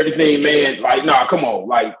and everything, man. Like, nah, come on.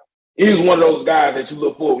 Like, he was one of those guys that you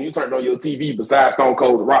look for when you turned on your TV besides Stone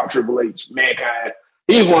Cold, The Rock, Triple H, Mankind.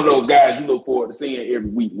 He was one of those guys you look forward to seeing every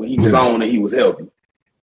week when he was on and he was healthy.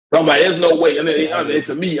 I'm like, there's no way. And then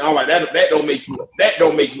to me, I'm like, that don't make you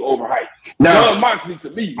overhyped. Now, John Moxley to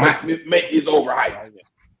me is overhyped.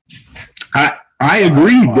 I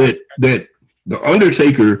agree that the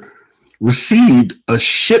Undertaker received a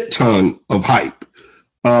shit ton of hype.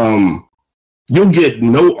 You'll get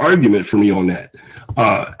no argument from me on that.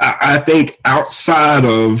 I think outside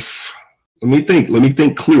of, let me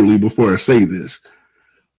think clearly before I say this.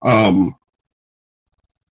 No,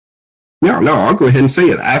 I'll go ahead and say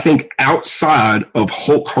it. I think outside of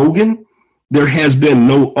Hulk Hogan, there has been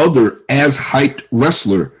no other as hyped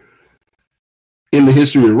wrestler in the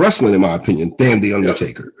history of wrestling, in my opinion, than The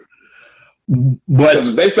Undertaker. Yep. But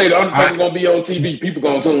if they say The Undertaker's going to be on TV, people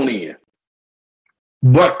going to tune in.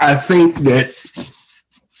 But I think that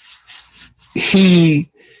he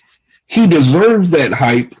deserves that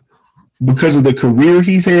hype because of the career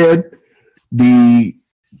he's had, the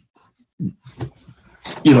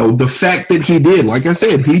fact that he did, like I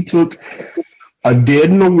said, he took a dead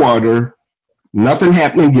in the water, nothing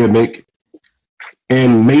happening gimmick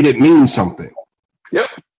and made it mean something. Yep.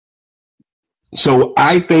 So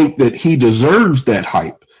I think that he deserves that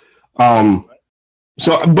hype. But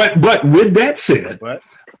with that said,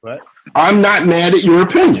 I'm not mad at your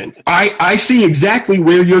opinion. I see exactly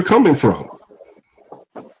where you're coming from.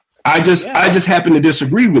 I just happen to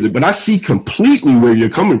disagree with it, but I see completely where you're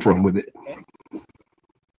coming from with it.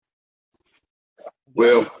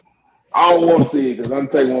 Well, I don't want to see it because I'm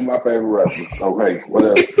taking one of my favorite wrestlers. So hey,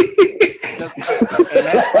 whatever.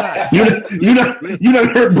 You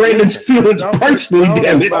don't hurt Brandon's feelings personally,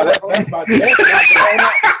 damn it.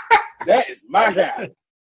 That is my guy.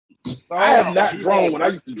 I have not drawn when I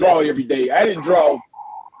used to draw every day. I didn't draw.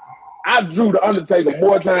 I drew The Undertaker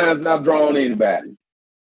more times than I've drawn anybody.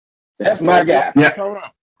 That's my guy. Yeah. So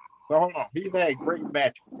hold on. He's had great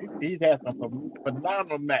matches. He's had some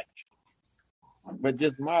phenomenal matches. But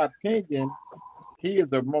just my opinion, he is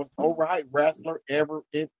the most overhyped wrestler ever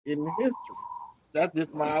in history. That's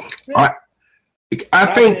just my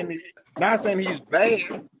opinion. Not saying he's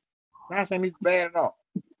bad. Not saying he's bad at all.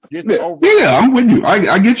 I'm with you.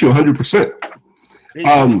 I get you 100%.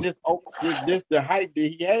 Just the hype that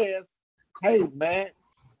he has. Hey, man,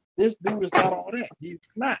 this dude is not all that. He's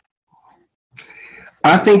not.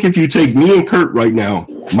 I think if you take me and Kurt right now,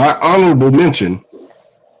 my honorable mention,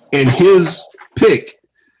 and his pick,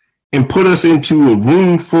 and put us into a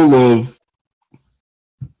room full of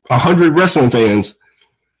 100 wrestling fans,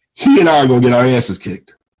 he and I are going to get our asses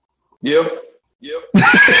kicked. Yep.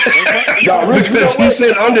 Because he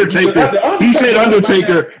said Undertaker. He said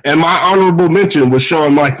Undertaker, and my honorable mention was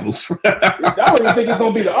Shawn Michaels. I don't even think it's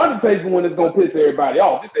going to be the Undertaker when it's going to piss everybody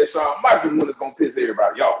off. It's that Shawn Michaels when it's going to piss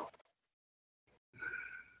everybody off.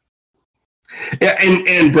 Yeah,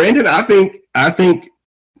 and Brandon, I think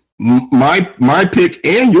my pick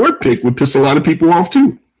and your pick would piss a lot of people off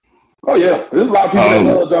too. Oh yeah, there's a lot of people that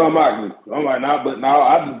love John Moxley. I'm like, I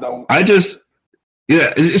just don't.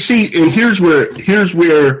 See, and here's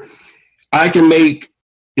where I can make,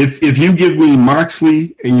 if you give me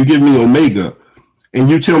Moxley and you give me Omega, and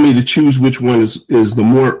you tell me to choose which one is the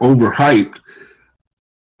more overhyped,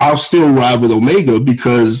 I'll still ride with Omega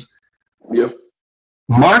because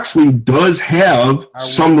Moxley does have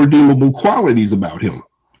some redeemable qualities about him.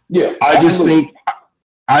 Yeah, I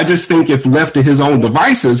just think if left to his own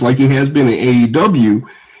devices, like he has been in AEW,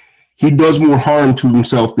 he does more harm to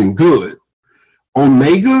himself than good.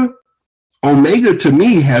 Omega to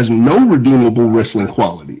me has no redeemable wrestling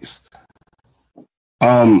qualities.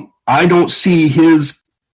 I don't see his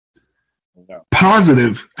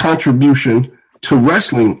positive contribution to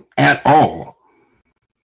wrestling at all.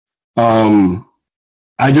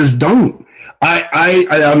 I just don't.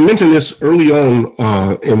 I mentioned this early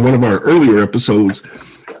on in one of our earlier episodes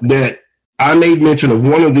that I made mention of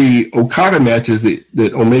one of the Okada matches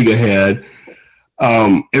that Omega had.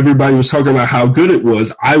 Everybody was talking about how good it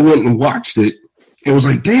was. I went and watched it and was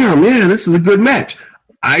like, damn, yeah, this is a good match.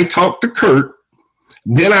 I talked to Kurt.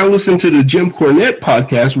 Then I listened to the Jim Cornette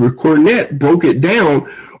podcast where Cornette broke it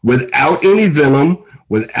down without any venom,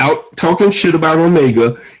 without talking shit about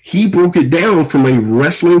Omega. He broke it down from a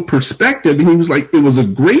wrestling perspective, and he was like, it was a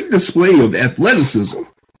great display of athleticism,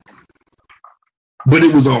 but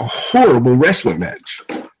it was a horrible wrestling match.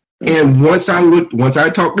 And once I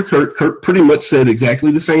talked to Kurt pretty much said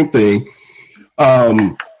exactly the same thing.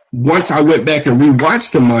 Once I went back and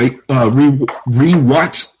rewatched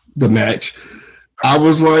the match, I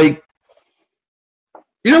was like,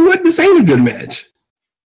 you know what? This ain't a good match.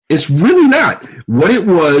 It's really not. What it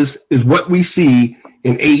was is what we see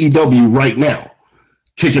in AEW right now.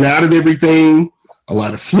 Kicking out of everything, a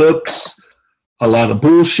lot of flips, a lot of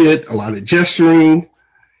bullshit, a lot of gesturing.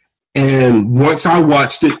 And once I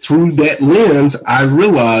watched it through that lens, I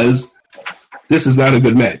realized this is not a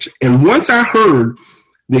good match. And once I heard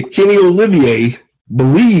that Kenny Olivier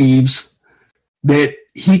believes that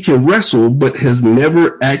he can wrestle, but has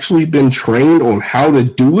never actually been trained on how to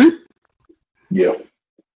do it. Yeah.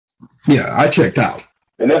 Yeah, I checked out.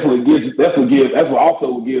 And that's what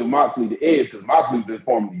also will give Moxley the edge, because Moxley's been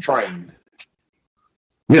formally trained.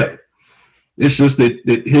 Yeah. It's just that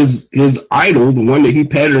his idol, the one that he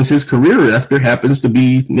patterns his career after, happens to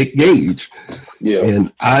be Nick Gage. Yeah.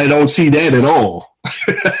 And I don't see that at all.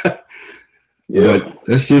 Yeah. But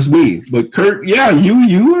that's just me. But Kurt, yeah,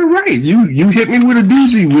 you were right. You hit me with a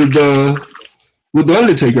doozy with the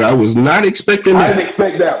Undertaker. I was not expecting that. I didn't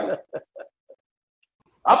expect that one.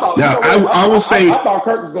 I thought. Now, I will say. I thought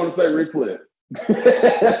Kurt was going to say Ric Flair.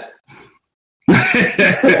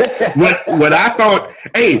 what I thought.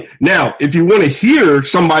 Hey, now if you want to hear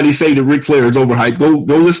somebody say that Ric Flair is overhyped,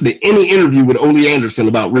 go listen to any interview with Ole Anderson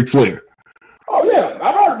about Ric Flair. Oh yeah,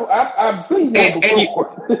 I've seen one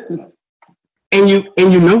before. And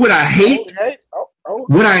you know what I hate?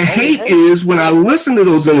 What I hate is when I listen to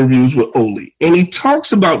those interviews with Ole, and he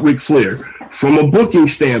talks about Ric Flair from a booking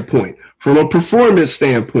standpoint, from a performance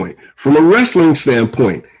standpoint, from a wrestling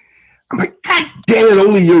standpoint. I'm like, God damn it,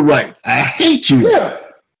 Ole, you're right. I hate you. Yeah.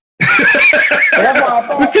 That's why I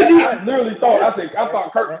thought. I literally thought. I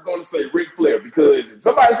thought Kurt was going to say Ric Flair, because if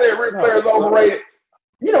somebody said Ric Flair is overrated,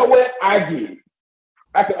 you know what? I get it.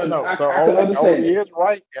 I can understand. He is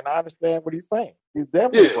right, and I understand what he's saying. He's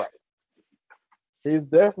definitely right. He's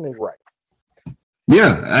definitely right.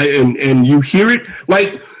 Yeah, and you hear it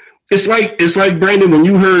like it's like Brandon, when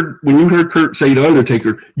you heard Kurt say The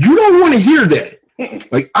Undertaker, you don't want to hear that.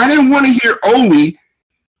 Like, I didn't want to hear Ole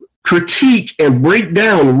critique and break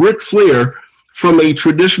down Ric Flair from a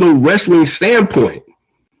traditional wrestling standpoint,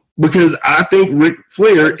 because I think Ric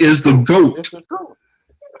Flair is the GOAT. It's the truth.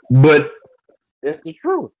 But it's the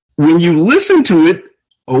truth. When you listen to it,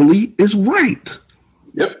 Ole is right.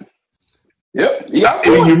 Yep. Yeah.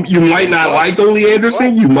 And you might not like Ole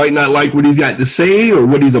Anderson. You might not like what he's got to say or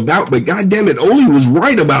what he's about, but God damn it, Ole was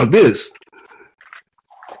right about this.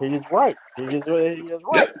 He's right. He is right.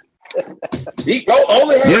 Yep. He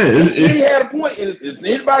had a point. If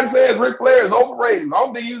anybody says Ric Flair is overrated, I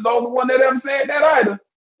don't think he was the only one that ever said that either.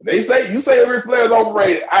 You say Ric Flair is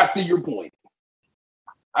overrated. I see your point.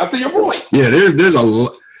 Yeah,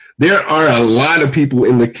 there are a lot of people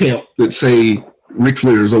in the camp that say Ric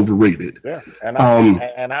Flair is overrated. Yeah, and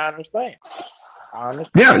I understand.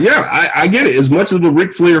 Yeah, I get it. As much of a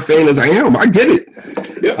Ric Flair fan as I am, I get it.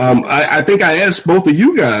 Yep. I think I asked both of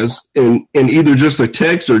you guys in either just a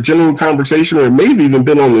text or general conversation, or maybe even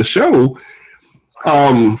been on the show,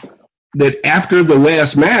 that after the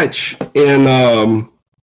last match in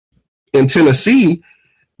Tennessee,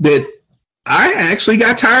 that I actually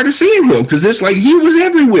got tired of seeing him, because it's like he was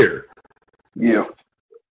everywhere. Yeah.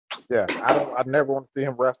 Yeah, I never want to see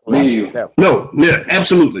him wrestle. No,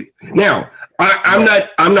 absolutely. Now, I'm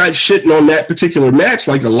not shitting on that particular match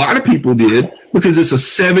like a lot of people did, because it's a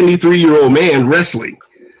 73-year-old man wrestling.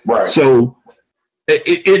 Right. So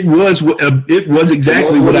it was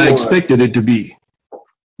exactly what I expected it to be.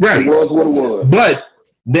 Right. It was what it was. But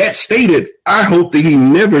that stated, I hope that he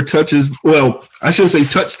never touches. Well, I shouldn't say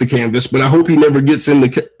touch the canvas, but I hope he never gets in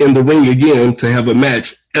the ring again to have a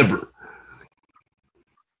match ever.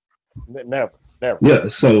 Never. Yeah,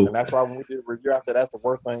 so and that's why when we did the review, I said that's the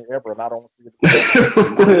worst thing ever, and I don't want to see it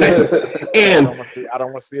again. And I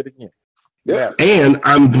don't want to see it again. Yeah. And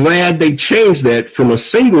I'm glad they changed that from a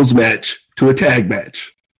singles match to a tag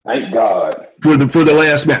match. Thank God. For the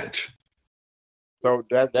last match. So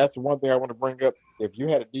that's the one thing I want to bring up. If you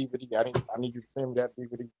had a DVD, I need you to send me that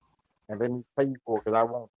DVD and let me pay you for it, because I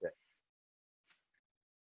want that.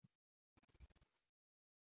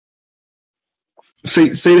 Say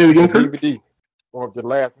that again, Kurt? DVD of the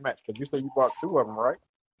last match, because you said you bought 2 of them, right?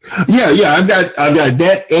 Yeah. I've got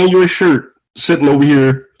that and your shirt sitting over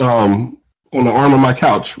here on the arm of my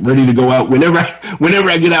couch, ready to go out whenever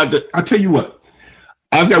I get out. I'll tell you what.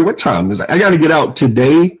 I've got, what time is it? I got to get out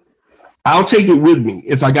today. I'll take it with me.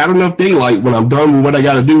 If I got enough daylight when I'm done with what I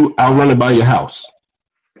got to do, I'll run it by your house.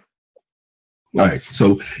 All right.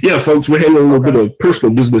 So yeah, folks, we're handling a little bit of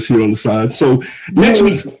personal business here on the side. So next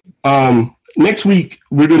week,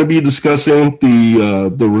 we're going to be discussing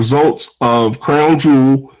the results of Crown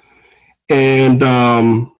Jewel, and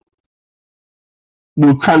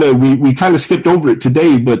we kind of skipped over it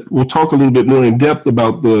today, but we'll talk a little bit more in depth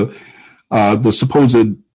about the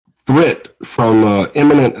supposed threat from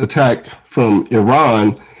imminent attack from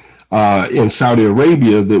Iran in Saudi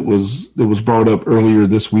Arabia that was brought up earlier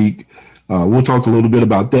this week We'll talk a little bit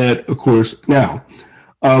about that, of course. Now,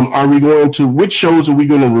 which shows are we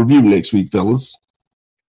going to review next week, fellas?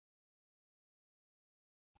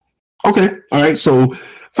 Okay. All right. So,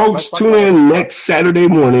 folks, tune in next Saturday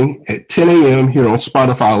morning at 10 a.m. here on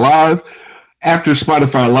Spotify Live. After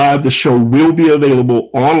Spotify Live, the show will be available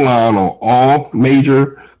online on all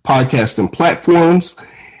major podcasting platforms.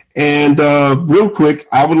 And real quick,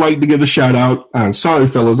 I would like to give a shout out. I'm sorry,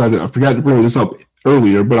 fellas, I forgot to bring this up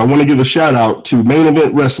earlier, but I want to give a shout out to Main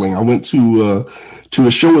Event Wrestling. I went to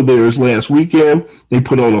a show of theirs last weekend. They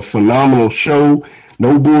put on a phenomenal show.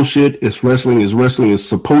 No bullshit. It's wrestling as wrestling is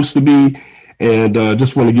supposed to be. And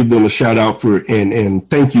just want to give them a shout out and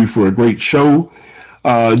thank you for a great show.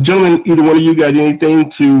 Gentlemen, either one of you got anything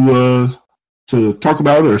to talk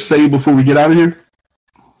about or say before we get out of here?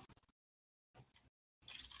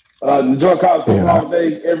 Enjoy college football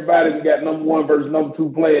today. Everybody, we got number 1 versus number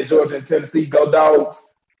 2 playing Georgia and Tennessee. Go Dogs.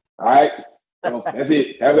 All right. So that's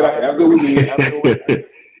it. Have a good weekend.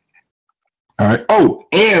 All right. Oh,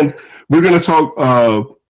 and we're going to talk,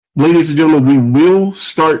 ladies and gentlemen, we will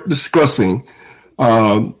start discussing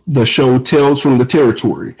the show Tales from the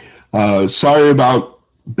Territory. Sorry about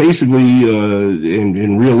basically,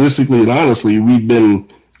 and realistically and honestly, we've been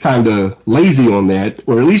kind of lazy on that,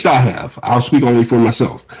 or at least I have. I'll speak only for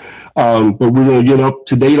myself. But we're going to get up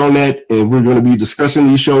to date on that, and we're going to be discussing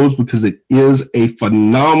these shows because it is a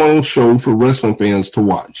phenomenal show for wrestling fans to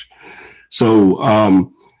watch. So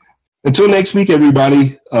until next week,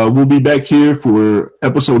 everybody, we'll be back here for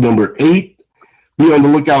episode number 8. Be on the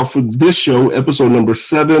lookout for this show, episode number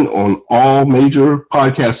 7, on all major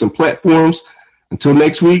podcasting platforms. Until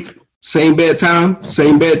next week, same bad time,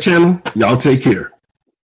 same bad channel. Y'all take care.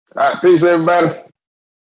 All right, peace, everybody.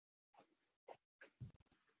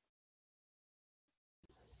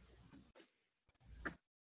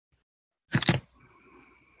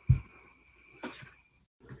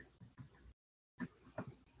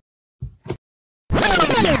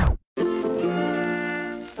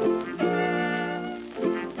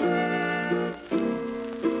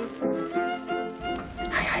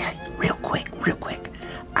 Real quick.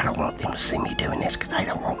 I don't want them to see me doing this because they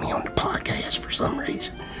don't want me on the podcast for some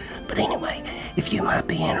reason. But anyway, if you might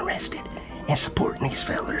be interested in supporting these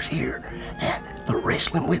fellers here at the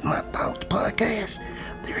Wrestling With My Thoughts podcast,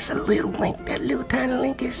 there's a little link. That little tiny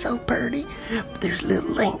link is so pretty. But there's a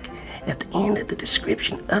little link at the end of the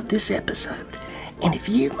description of this episode. And if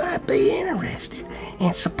you might be interested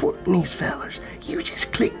in supporting these fellers, you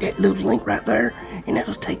just click that little link right there, and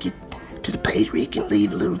it'll take you to the page where you can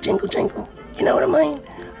leave a little jingle. You know what I mean?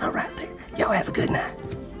 All right there. Y'all have a good night.